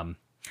 and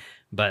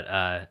but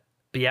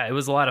yeah, it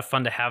was a lot of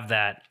fun to have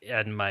that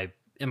in my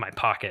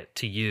pocket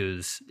to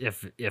use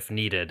if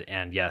needed.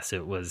 And yes,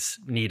 it was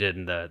needed,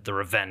 and the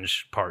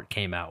revenge part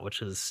came out,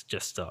 which is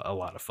just a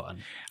lot of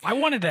fun. I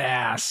wanted to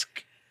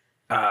ask,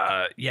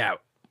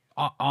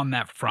 on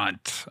that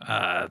front,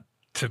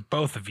 to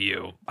both of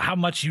you, how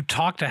much you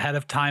talked ahead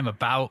of time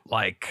about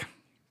like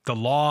the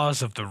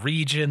laws of the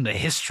region, the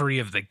history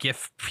of the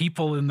gift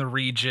people in the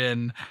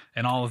region,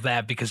 and all of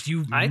that, because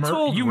you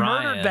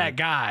murdered that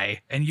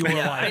guy, and you were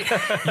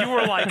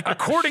like,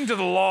 according to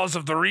the laws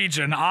of the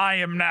region, I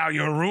am now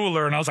your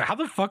ruler. And I was like, how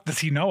the fuck does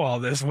he know all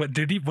this? When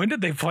did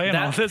they plan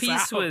all this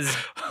piece out?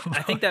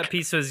 I think that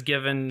piece was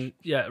given.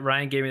 Yeah,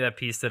 Ryan gave me that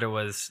piece that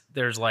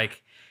there's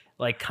like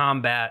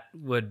combat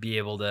would be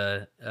able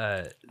to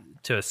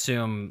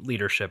assume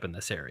leadership in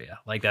this area.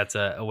 Like that's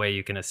a way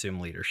you can assume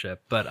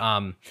leadership, but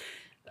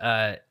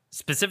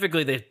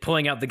specifically they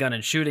pulling out the gun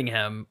and shooting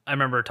him. I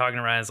remember talking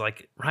to Ryan. I was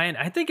like, Ryan,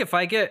 I think if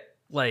I get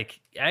like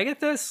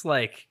Agathis,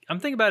 like I'm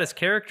thinking about his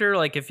character.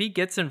 Like if he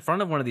gets in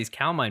front of one of these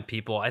Calmine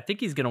people, I think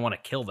he's going to want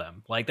to kill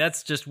them. Like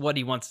that's just what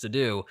he wants to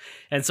do.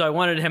 And so I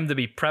wanted him to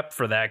be prepped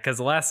for that, because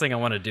the last thing I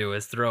want to do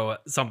is throw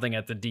something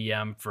at the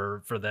DM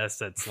for this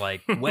that's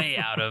like way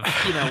out of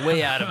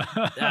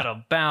out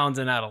of bounds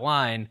and out of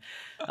line.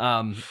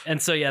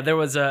 And so yeah, there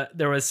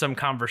was some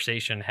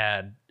conversation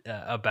had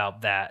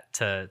about that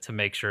to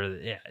make sure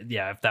that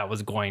if that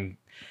was going,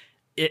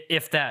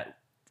 if that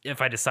if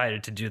I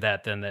decided to do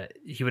that, then that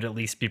he would at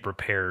least be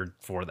prepared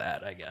for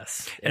that, I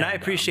guess. And I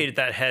appreciated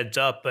that heads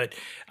up, but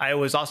I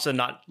was also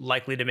not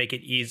likely to make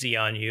it easy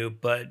on you.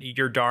 But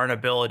your darn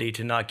ability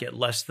to not get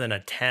less than a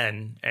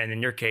 10, and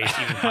in your case,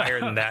 even higher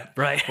than that,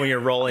 right, when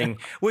you're rolling,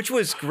 which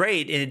was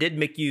great. And it did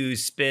make you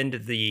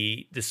spend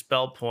the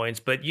spell points,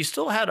 but you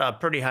still had a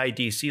pretty high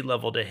DC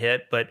level to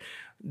hit. But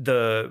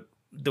the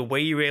way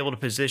you were able to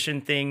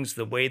position things,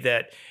 the way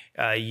that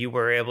you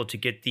were able to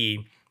get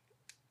the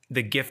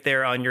gift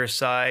there on your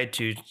side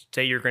to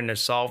say you're going to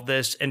solve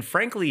this, and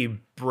frankly,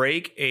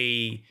 break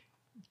a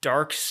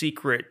dark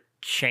secret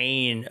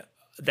chain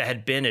that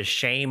had been a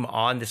shame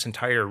on this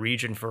entire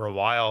region for a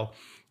while.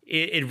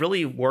 It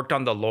really worked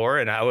on the lore,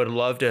 and I would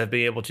love to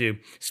be able to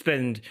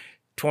spend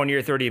 20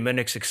 or 30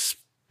 minutes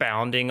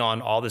expounding on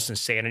all this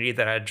insanity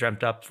that I had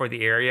dreamt up for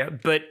the area,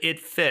 but it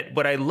fit.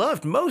 What I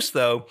loved most,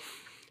 though,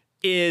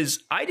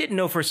 is I didn't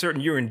know for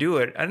certain you were going to do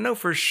it. I don't know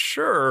for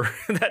sure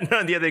that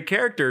none of the other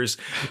characters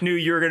knew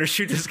you were going to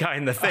shoot this guy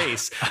in the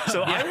face.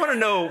 So I want to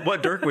know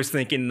what Dirk was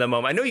thinking in the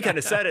moment. I know you kind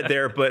of said it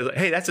there, but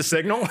hey, that's a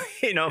signal,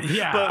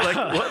 Yeah. But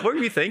like, what were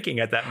you thinking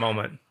at that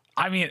moment?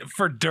 I mean,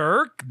 for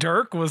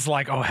Dirk was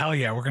like, oh, hell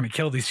yeah, we're going to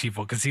kill these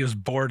people, because he was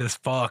bored as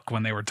fuck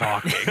when they were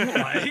talking.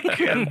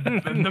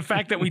 And the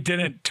fact that we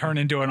didn't turn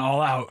into an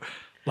all-out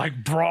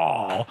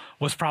brawl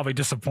was probably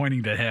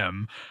disappointing to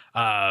him.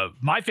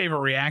 My favorite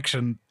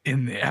reaction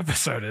in the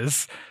episode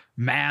is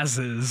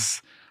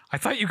Maz's, I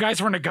thought you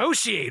guys were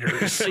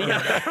negotiators.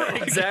 Yeah,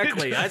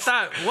 exactly. I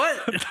thought,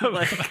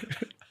 what?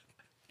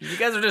 You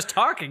guys are just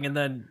talking, and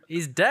then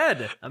he's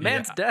dead. A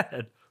man's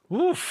dead.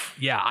 Oof.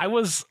 Yeah, I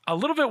was a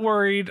little bit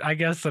worried, I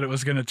guess, that it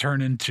was going to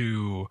turn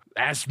into,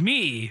 as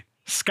me,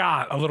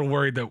 Scott, a little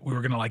worried that we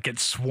were going to get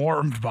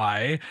swarmed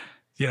by,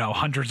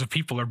 hundreds of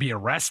people or be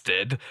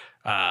arrested.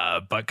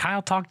 But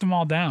Kyle talked them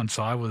all down,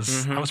 so I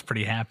was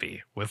pretty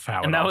happy with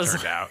how it all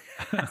turned out.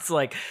 It's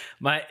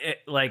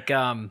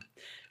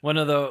one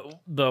of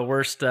the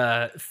worst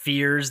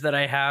fears that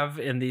I have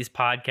in these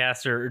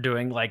podcasts or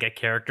doing a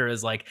character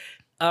is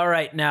all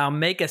right, now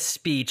make a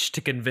speech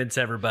to convince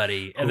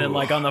everybody. And then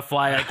on the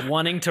fly,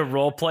 wanting to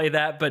role play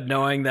that, but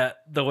knowing that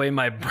the way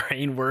my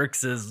brain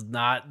works is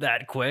not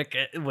that quick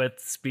with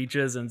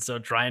speeches. And so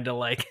trying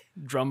to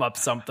drum up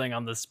something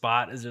on the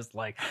spot is just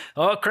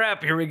oh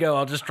crap, here we go.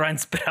 I'll just try and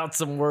spit out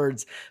some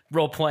words,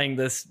 role playing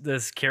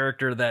this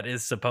character that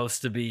is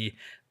supposed to be,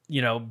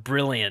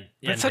 brilliant.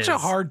 It's such a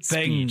hard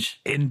thing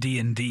in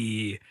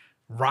D&D,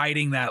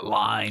 writing that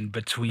line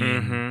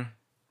between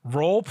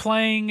role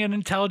playing an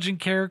intelligent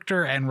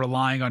character and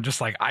relying on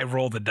just I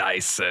roll the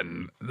dice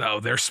and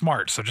they're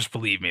smart, so just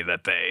believe me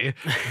that they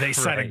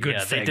said a good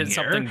thing. They did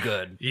something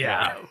good.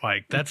 Yeah,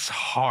 that's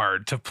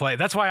hard to play.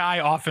 That's why I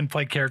often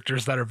play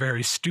characters that are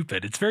very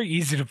stupid. It's very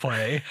easy to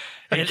play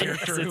a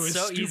character who is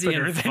so easy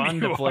and fun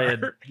to play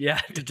it.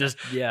 Yeah,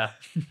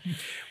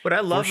 What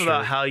I love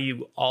about how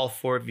you all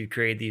four of you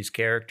create these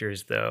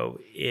characters, though,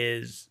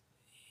 is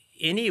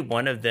any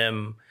one of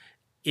them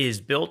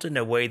is built in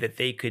a way that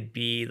they could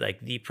be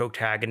the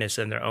protagonist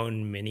in their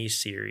own mini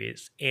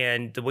series.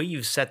 And the way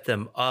you've set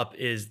them up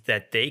is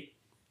that they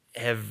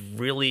have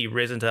really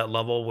risen to that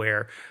level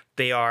where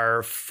they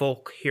are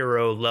folk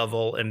hero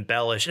level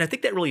embellished. And I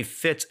think that really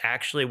fits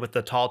actually with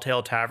the Tall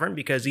Tale Tavern,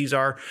 because these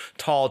are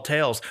tall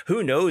tales.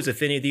 Who knows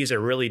if any of these are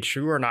really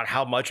true or not,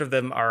 how much of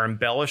them are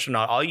embellished or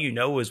not. All you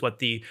know is what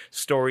the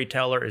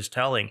storyteller is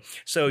telling.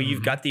 So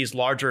you've got these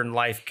larger in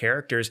life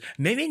characters.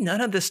 Maybe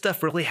none of this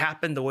stuff really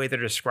happened the way they're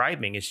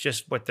describing. It's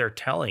just what they're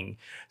telling.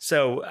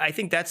 So I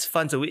think that's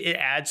fun. So it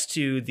adds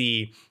to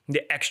the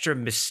extra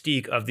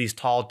mystique of these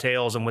tall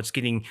tales and what's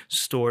getting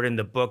stored in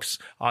the books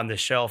on the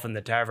shelf in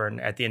the tavern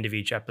at the end of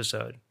each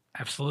episode.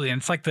 Absolutely.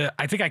 And it's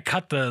I think I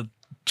cut the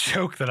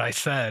joke that I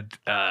said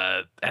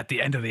at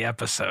the end of the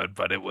episode,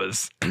 but it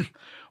was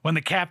when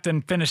the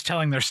captain finished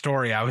telling their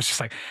story, I was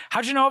just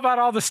how'd you know about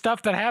all the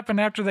stuff that happened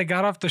after they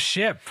got off the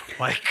ship?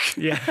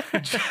 Yeah,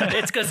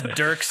 it's because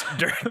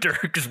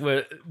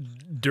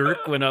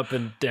Dirk went up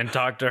and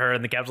talked to her,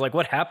 and the captain's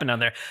what happened down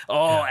there?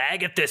 Oh,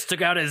 Agathis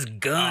took out his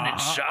gun and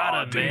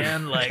shot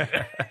him, man.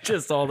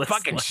 Just all this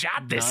fucking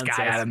shot this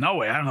guy out of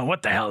nowhere. I don't know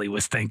what the hell he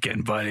was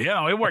thinking, but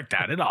it worked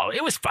out.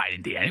 It was fine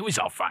in the end. It was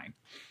all fine.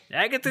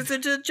 Agathis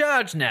is a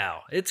judge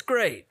now. It's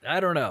great. I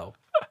don't know.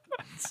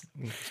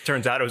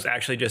 Turns out it was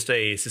actually just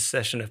a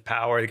secession of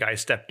power. The guy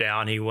stepped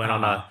down. He went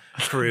on a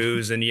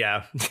cruise, and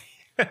none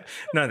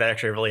of that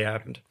actually really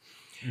happened.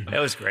 That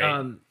was great.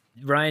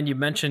 Ryan, you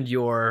mentioned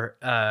your,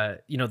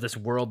 this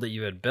world that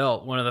you had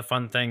built. One of the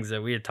fun things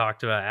that we had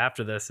talked about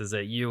after this is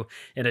that you,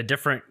 in a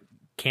different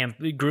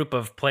group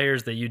of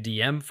players that you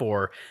DM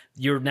for,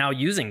 you're now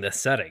using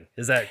this setting.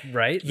 Is that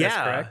right? Yeah,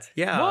 that's correct?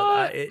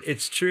 Yeah,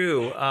 it's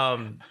true.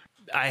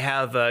 I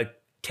have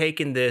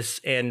taken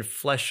this and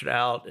fleshed it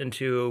out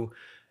into,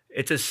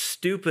 it's a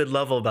stupid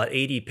level, about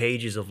 80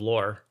 pages of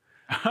lore.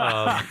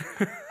 A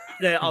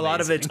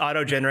lot of it's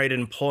auto-generated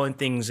and pulling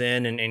things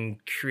in and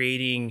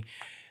creating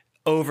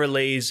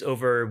overlays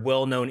over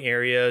well-known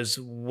areas,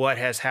 what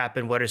has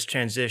happened, what has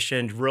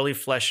transitioned, really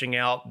fleshing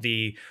out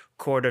the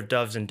Court of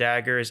Doves and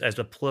Daggers as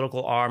the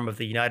political arm of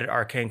the United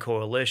Arcane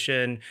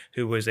Coalition,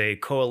 who was a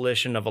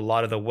coalition of a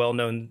lot of the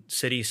well-known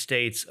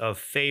city-states of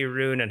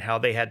Faerun, and how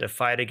they had to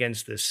fight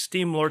against the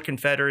Steamlord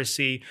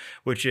Confederacy,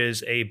 which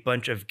is a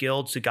bunch of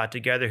guilds who got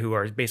together who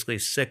are basically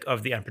sick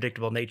of the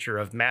unpredictable nature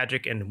of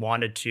magic and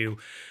wanted to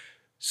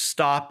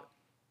stop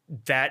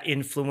that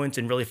influence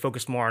and really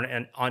focus more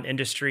on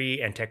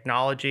industry and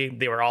technology.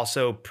 They were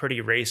also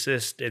pretty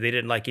racist. They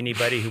didn't like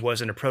anybody who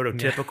wasn't a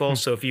prototypical.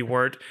 So if you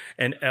weren't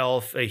an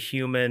elf, a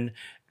human,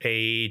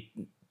 a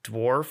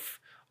dwarf,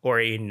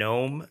 or a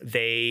gnome,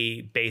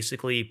 they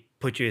basically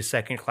put you as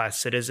second-class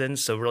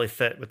citizens. So really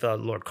fit with the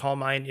Lord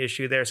Calmine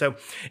issue there. So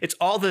it's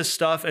all this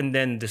stuff, and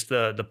then just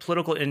the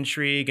political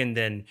intrigue, and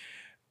then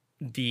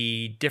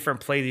the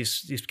different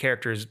these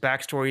characters'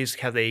 backstories,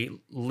 how they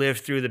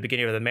lived through the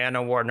beginning of the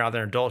Mana War, now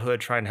they're in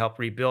adulthood, trying to help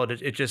rebuild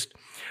it. It just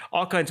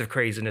all kinds of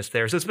craziness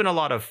there. So it's been a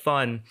lot of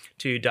fun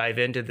to dive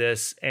into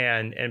this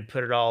and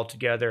put it all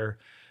together.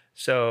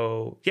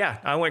 So yeah,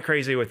 I went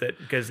crazy with it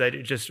because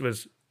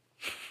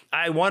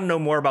I want to know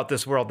more about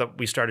this world that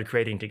we started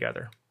creating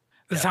together.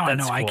 This is how I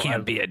know cool. I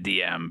can't be a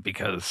DM,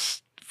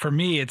 because for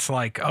me, it's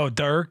like, oh,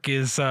 Dirk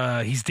is,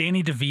 he's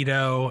Danny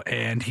DeVito,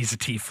 and he's a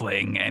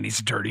tiefling, and he's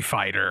a dirty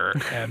fighter,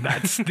 and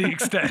that's the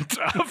extent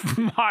of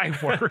my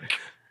work.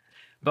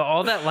 But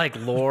all that like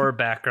lore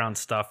background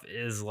stuff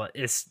is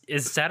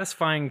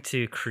satisfying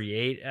to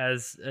create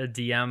as a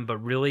DM, but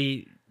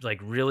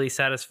really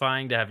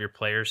satisfying to have your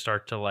players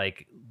start to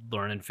like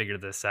learn and figure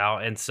this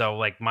out. And so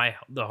like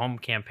the home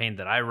campaign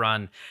that I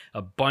run,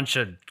 a bunch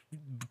of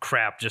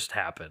crap just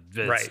happened.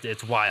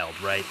 It's wild,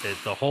 right?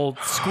 The whole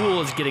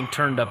school is getting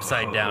turned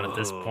upside down at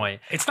this point.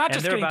 It's not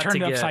just getting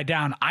turned upside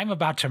down. I'm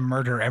about to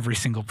murder every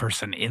single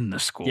person in the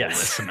school,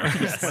 listeners.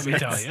 Yes. Let me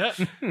tell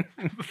you.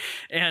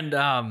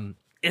 And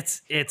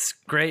it's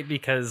great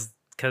because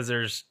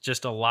there's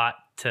just a lot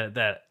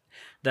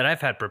that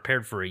I've had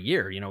prepared for a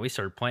year. You know, we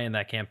started playing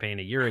that campaign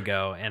a year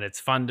ago, and it's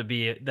fun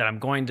that I'm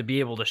going to be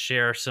able to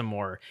share some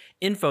more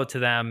info to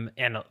them,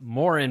 and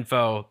more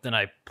info than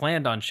I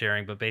planned on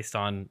sharing, but based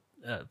on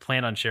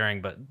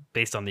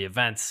the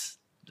events.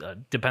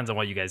 Depends on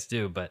what you guys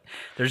do, but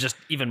there's just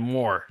even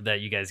more that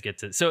you guys get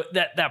to. So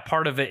that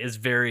part of it is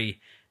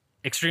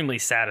extremely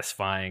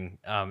satisfying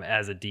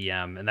as a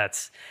DM, and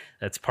that's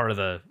part of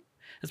the.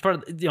 It's part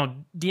of, you know,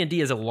 D&D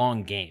is a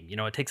long game. You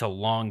know, it takes a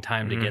long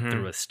time to get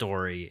through a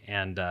story,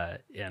 and the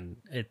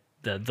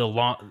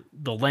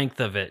length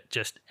of it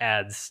just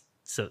adds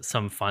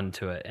some fun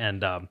to it.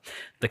 And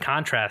the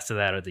contrast to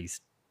that are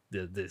these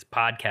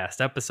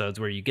podcast episodes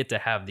where you get to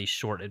have these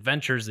short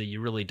adventures that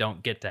you really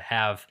don't get to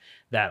have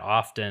that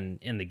often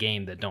in the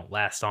game, that don't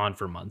last on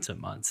for months and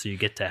months. So you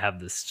get to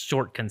have this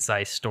short,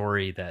 concise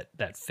story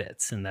that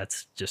fits, and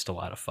that's just a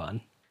lot of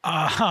fun.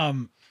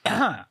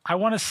 I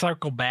want to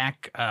circle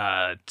back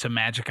to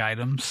magic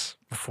items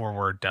before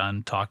we're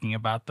done talking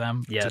about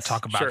them. Yes, to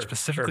talk about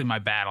specifically my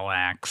battle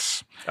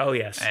axe. Oh,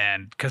 yes.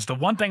 And because the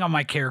one thing on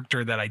my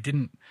character that I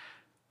didn't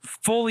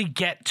fully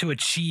get to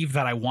achieve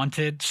that I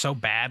wanted so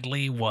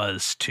badly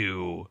was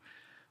to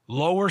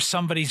lower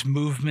somebody's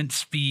movement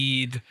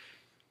speed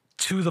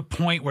to the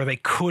point where they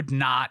could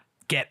not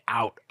get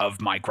out of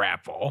my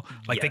grapple.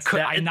 Like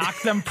I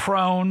knock them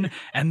prone,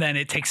 and then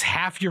it takes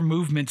half your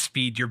movement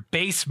speed, your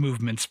base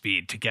movement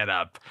speed, to get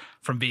up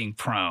from being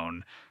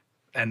prone.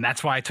 And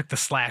that's why I took the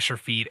slasher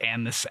feat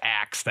and this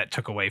axe that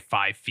took away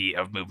 5 feet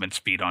of movement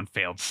speed on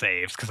failed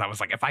saves. Because I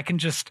was like, if I can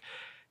just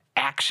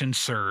action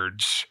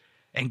surge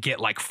and get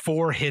like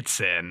 4 hits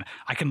in,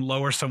 I can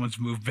lower someone's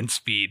movement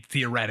speed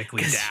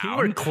theoretically down. You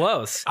were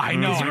close. I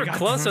know. You were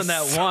close on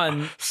that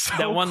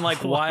one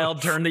like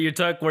wild turn that you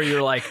took where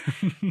you're like,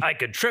 I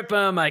could trip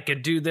him, I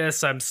could do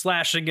this, I'm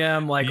slashing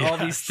him, like all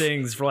these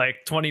things for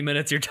like 20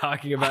 minutes. You're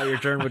talking about your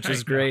turn, which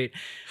is great.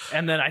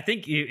 And then I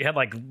think you had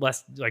like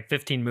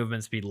 15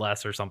 movement speed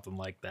less or something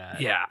like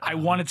that. Yeah, I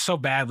wanted so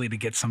badly to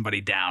get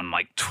somebody down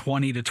like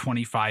 20 to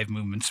 25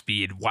 movement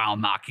speed while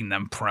knocking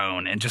them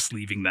prone and just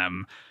leaving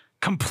them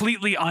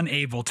completely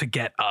unable to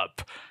get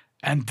up.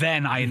 And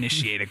then I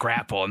initiate a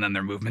grapple, and then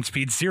their movement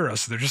speed's 0,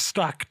 so they're just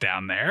stuck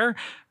down there.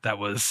 That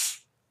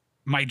was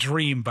my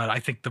dream, but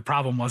I think the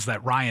problem was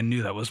that Ryan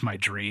knew that was my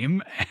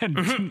dream and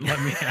didn't let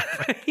me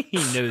have it.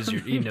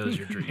 He knows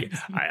your dreams.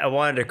 I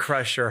wanted to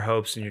crush your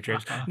hopes and your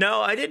dreams.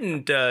 No, I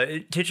didn't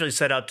intentionally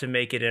set out to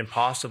make it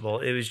impossible.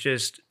 It was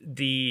just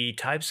the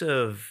types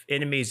of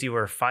enemies you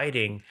were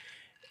fighting,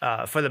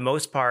 for the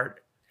most part,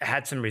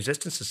 had some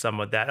resistance to some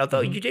of that. Although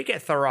you did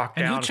get Thorok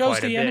down. And who chose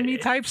quite a the bit. enemy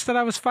types that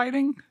I was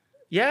fighting?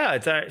 Yeah,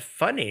 it's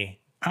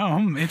funny. Oh,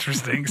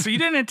 interesting. So you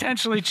didn't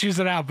intentionally choose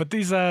it out, but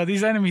these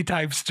enemy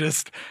types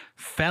just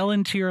fell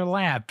into your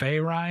lap, eh,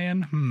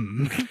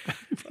 Ryan?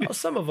 Well,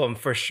 some of them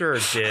for sure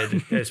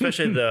did,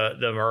 especially the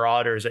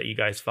marauders that you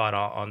guys fought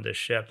on this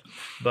ship.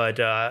 But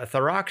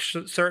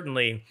Thorok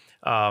certainly.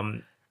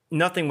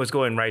 Nothing was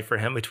going right for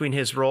him between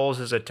his rolls,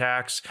 his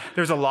attacks.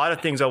 There's a lot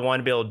of things I wanted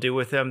to be able to do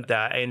with him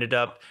that I ended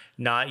up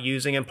not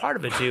using. And part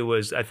of it too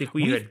was I think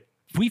we had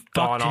we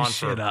gone fucked on his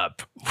shit for-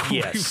 up.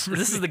 Yes.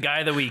 This is the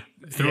guy that we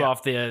threw Yeah.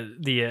 off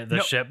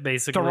the ship,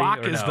 basically. The Rock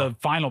or is no? the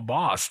final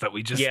boss that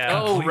we just Yeah.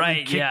 Oh completely right,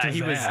 kicked yeah, his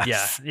he was.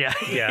 ass. Yeah,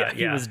 Yeah,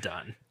 he yeah. was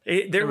done.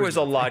 There was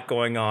a lot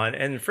going on,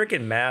 and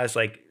freaking Maz,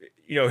 like,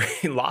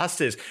 he lost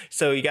his.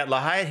 So you got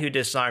Lahayat who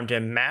disarmed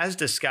him. Maz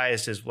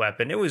disguised his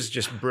weapon. It was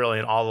just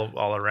brilliant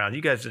all around.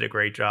 You guys did a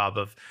great job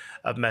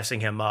of messing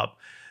him up.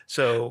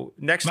 So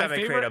next My time I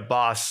create favorite- a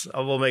boss, I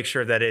will make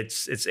sure that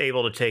it's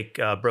able to take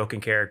broken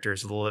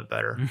characters a little bit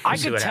better. I We'll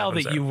see could what tell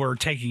happens that there. you were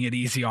taking it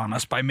easy on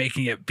us by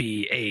making it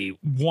be a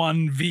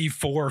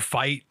 1v4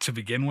 fight to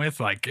begin with.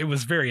 Like, it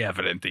was very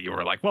evident that you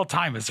were like, well,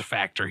 time is a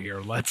factor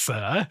here. Let's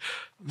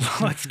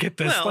get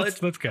this. Well,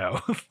 let's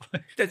go.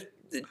 That's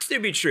to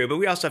be true, but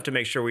we also have to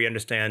make sure we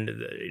understand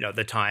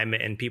the time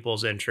and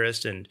people's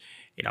interest, and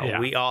Yeah.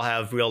 we all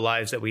have real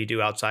lives that we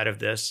do outside of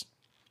this.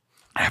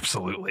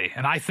 Absolutely.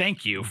 And I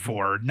thank you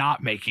for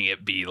not making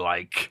it be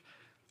like,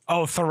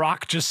 oh,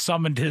 Tharok just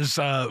summoned his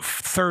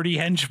 30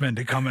 henchmen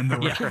to come in the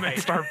room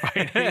and start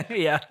fighting.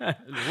 Yeah.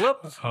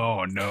 Whoops.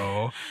 Oh,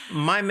 no.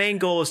 My main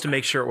goal is to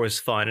make sure it was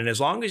fun, and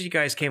as long as you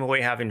guys came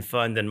away having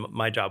fun, then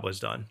my job was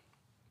done.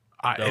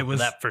 It was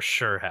that for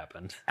sure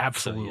happened.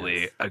 absolutely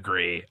So, yes.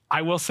 agree.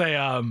 I will say,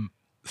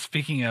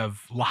 speaking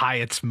of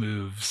Lahayat's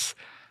moves,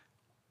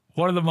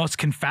 one of the most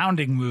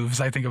confounding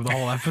moves I think of the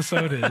whole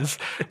episode is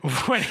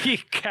when he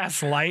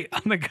casts light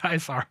on the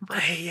guy's armor.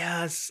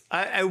 Yes,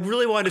 I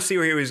really wanted to see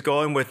where he was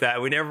going with that.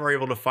 We never were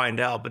able to find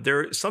out, but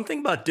there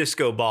something about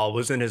Disco Ball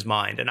was in his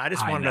mind, and I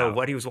just I want to know know.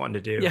 what he was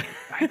wanting to do. Yeah.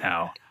 I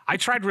know. I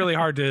tried really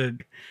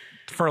hard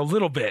for a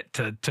little bit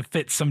to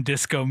fit some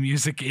disco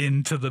music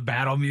into the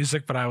battle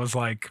music, but I was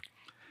like,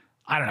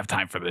 I don't have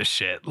time for this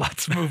shit.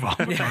 Let's move on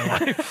with my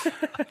life.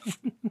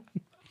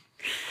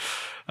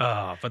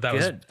 But that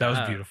Good. was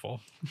beautiful.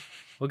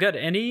 Well, good.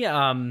 Any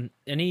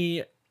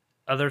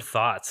other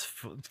thoughts?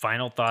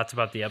 Final thoughts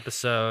about the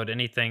episode?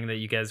 Anything that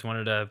you guys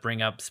wanted to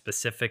bring up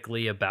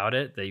specifically about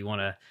it that you want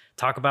to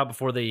talk about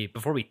before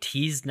we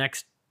tease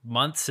next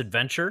month's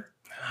adventure?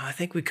 I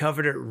think we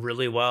covered it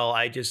really well.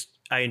 I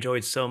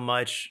enjoyed so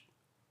much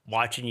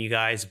watching you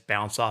guys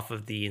bounce off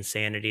of the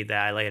insanity that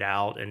I laid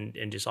out,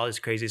 and just all these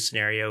crazy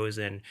scenarios,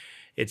 and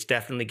it's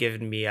definitely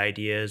given me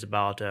ideas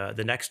about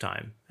the next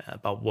time,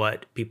 about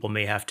what people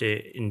may have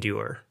to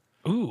endure.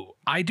 Ooh,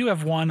 I do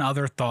have one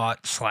other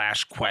thought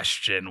 /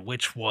 question,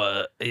 which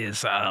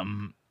is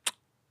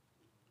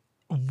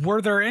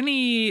were there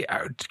any?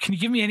 Can you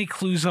give me any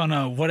clues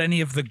on what any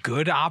of the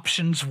good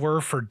options were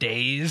for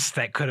days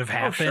that could have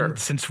happened sure.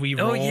 since we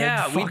Oh rolled?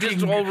 yeah, we just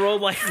fucking all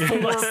rolled like 4,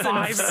 less than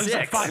 5,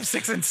 6. 5,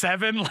 6, and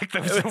 7. Like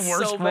those are the was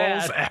worst so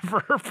rolls bad.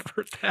 ever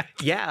for that.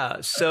 Yeah,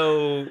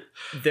 so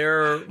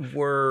there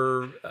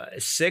were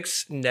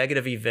 6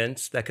 negative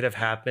events that could have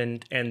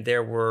happened, and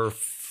there were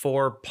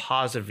 4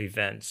 positive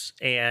events.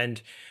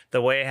 And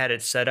the way I had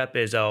it set up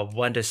is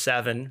 1 to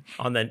 7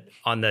 on the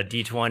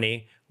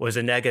D20 was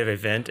a negative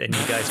event, and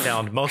you guys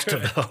found most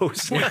of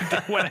those. Went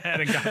ahead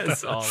and got That's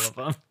this. all of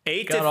them.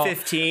 8 Got to all-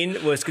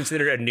 15 was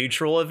considered a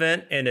neutral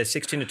event, and a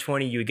 16 to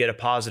 20 you would get a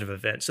positive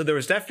event. So there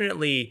was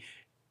definitely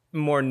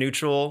more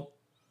neutral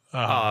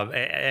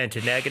and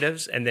to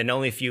negatives, and then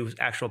only a few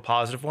actual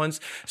positive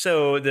ones.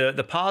 So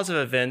the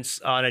positive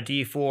events on a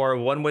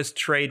D4, one was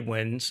trade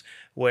winds,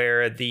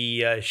 where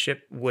the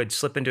ship would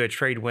slip into a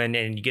trade wind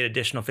and you get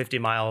additional 50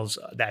 miles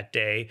that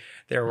day.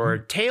 There were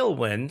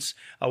tailwinds,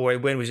 where the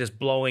wind was just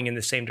blowing in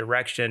the same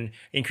direction,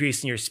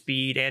 increasing your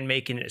speed and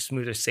making it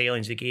smoother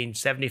sailing. So you gained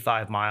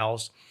 75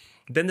 miles.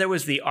 Then there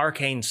was the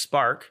arcane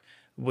spark,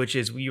 which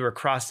is we were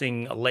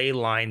crossing ley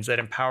lines that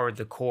empowered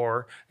the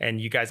core,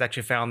 and you guys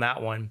actually found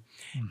that one.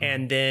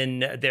 And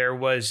then there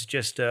was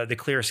just the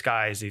clear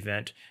skies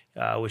event,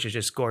 which is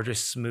just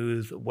gorgeous,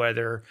 smooth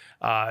weather,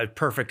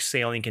 perfect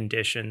sailing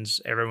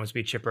conditions. Everyone's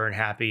be chipper and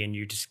happy, and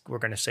we're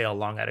going to sail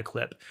along at a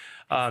clip.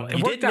 It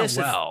You worked did out miss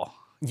well.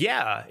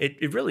 yeah,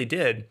 it really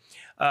did.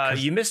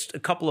 You missed a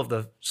couple of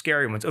the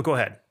scary ones. Oh, go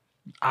ahead.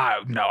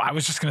 No, I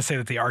was just going to say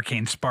that the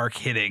arcane spark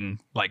hitting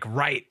like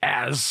right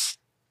as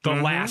the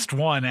last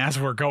one, as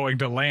we're going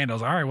to land, I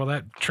was all right. Well,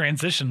 that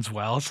transitions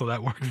well, so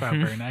that works out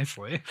very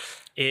nicely.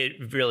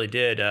 It really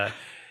did.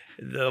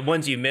 The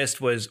ones you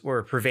missed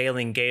were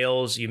prevailing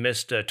gales. You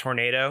missed a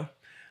tornado.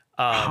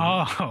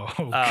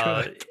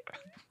 Good.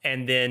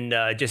 And then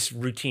just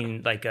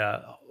routine, like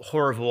a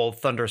horrible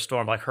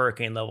thunderstorm, like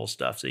hurricane level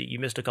stuff. So you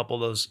missed a couple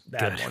of those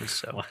bad Good. ones.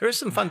 So there's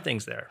some fun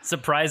things there.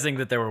 Surprising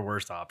that there were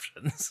worse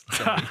options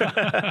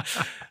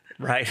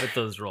Right. with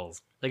those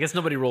rolls. I guess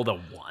nobody rolled a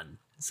 1,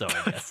 so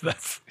I guess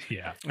That's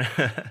yeah.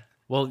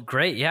 Well,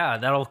 great. Yeah,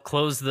 that'll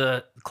close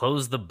the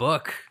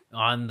book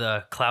on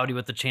the Cloudy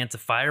with the Chance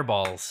of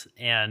Fireballs,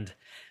 and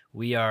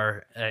we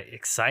are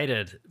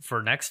excited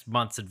for next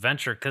month's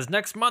adventure because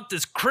next month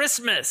is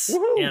Christmas.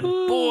 Woo-hoo. And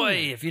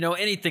boy, if you know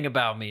anything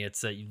about me,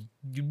 it's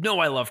you know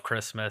I love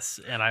Christmas,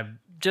 and I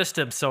just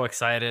am so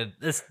excited.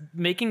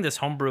 Making this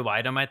homebrew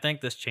item, I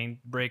think this chain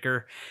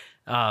breaker,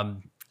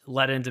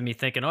 led into me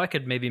thinking, I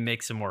could maybe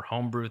make some more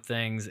homebrew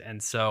things,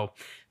 and so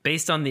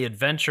based on the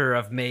adventure,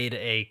 I've made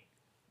a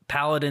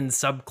paladin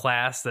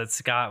subclass that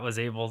Scott was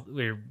able.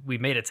 We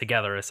made it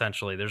together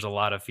essentially. There's a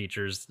lot of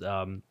features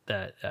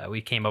that we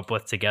came up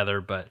with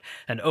together, but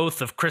an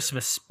Oath of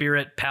Christmas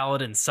Spirit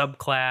paladin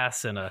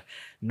subclass and a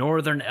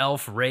Northern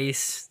Elf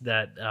race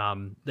that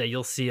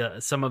you'll see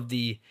some of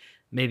the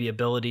maybe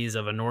abilities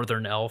of a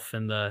Northern Elf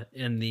in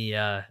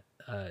the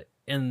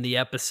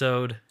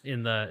episode,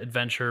 in the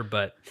adventure,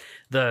 but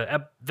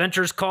the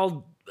adventure's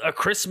called A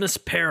Christmas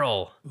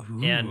Peril.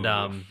 Ooh. And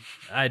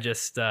I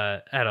just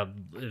it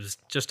was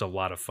just a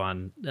lot of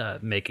fun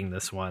making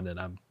this one, and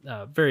I'm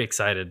very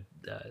excited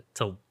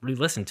to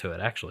re-listen to it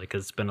actually,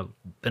 because it's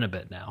been a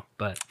bit now.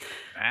 But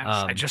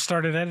I just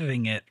started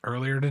editing it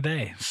earlier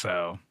today,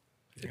 so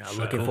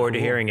looking forward to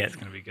hearing it. It's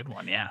gonna be a good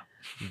one. Yeah.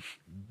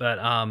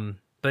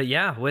 But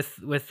yeah,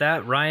 with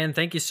that, Ryan,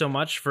 thank you so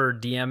much for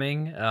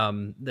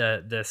DMing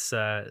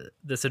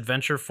this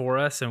adventure for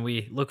us, and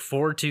we look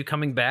forward to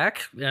coming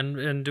back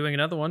and doing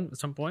another one at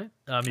some point.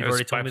 You've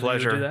already told me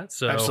that you would do that,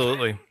 so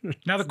absolutely.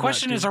 Now the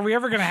question is, are we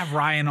ever going to have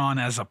Ryan on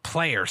as a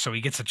player so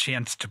he gets a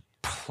chance to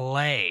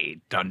play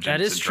Dungeons and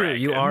Dragons? That is true.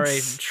 You are a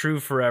true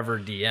forever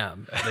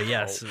DM. But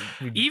yes,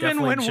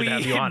 even when we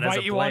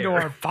invite you onto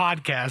our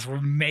podcast,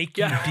 we'll make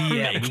you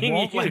DM. We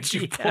won't let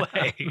you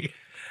play.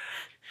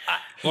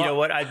 You know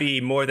what? I'd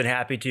be more than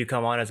happy to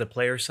come on as a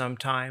player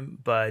sometime,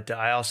 but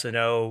I also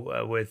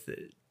know with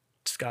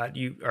Scott,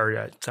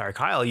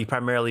 Kyle, you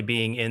primarily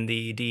being in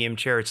the DM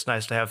chair, it's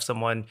nice to have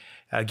someone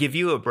give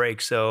you a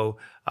break. So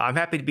I'm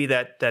happy to be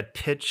that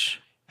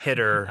pitch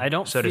hitter,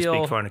 so to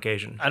speak, for an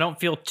occasion. I don't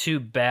feel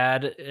too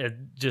bad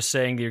just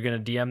saying that you're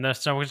going to DM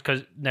next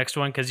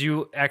one because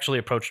you actually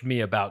approached me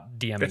about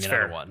DMing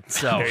another one.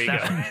 So there you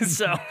go.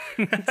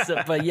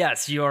 So, but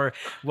yes, you're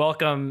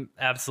welcome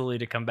absolutely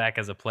to come back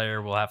as a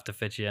player. We'll have to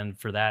fit you in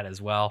for that as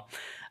well.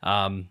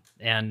 And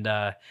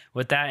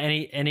with that,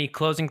 any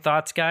closing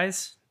thoughts,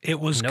 guys? It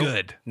was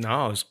good.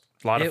 No, it was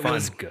a lot of fun. It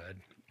was good.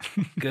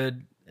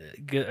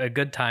 A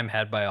good time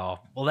had by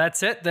all. Well,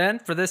 that's it then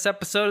for this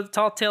episode of the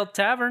Tall Tale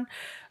Tavern.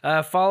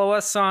 Follow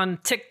us on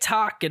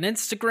TikTok and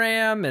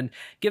Instagram, and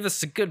give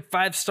us a good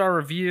 5-star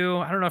review.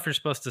 I don't know if you're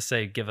supposed to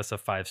say give us a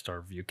 5-star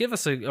review. Give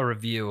us a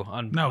review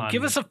on. No,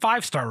 give us a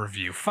 5-star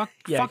review. Fuck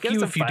you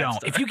if you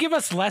don't. If you give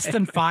us less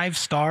than 5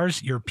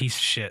 stars, you're a piece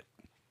of shit.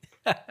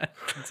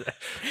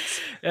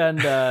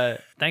 And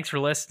thanks for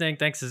listening.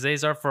 Thanks to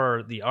Zazar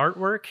for the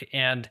artwork.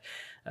 And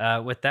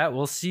with that,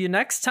 we'll see you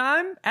next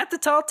time at the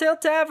Tall Tale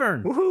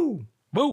Tavern. Woohoo!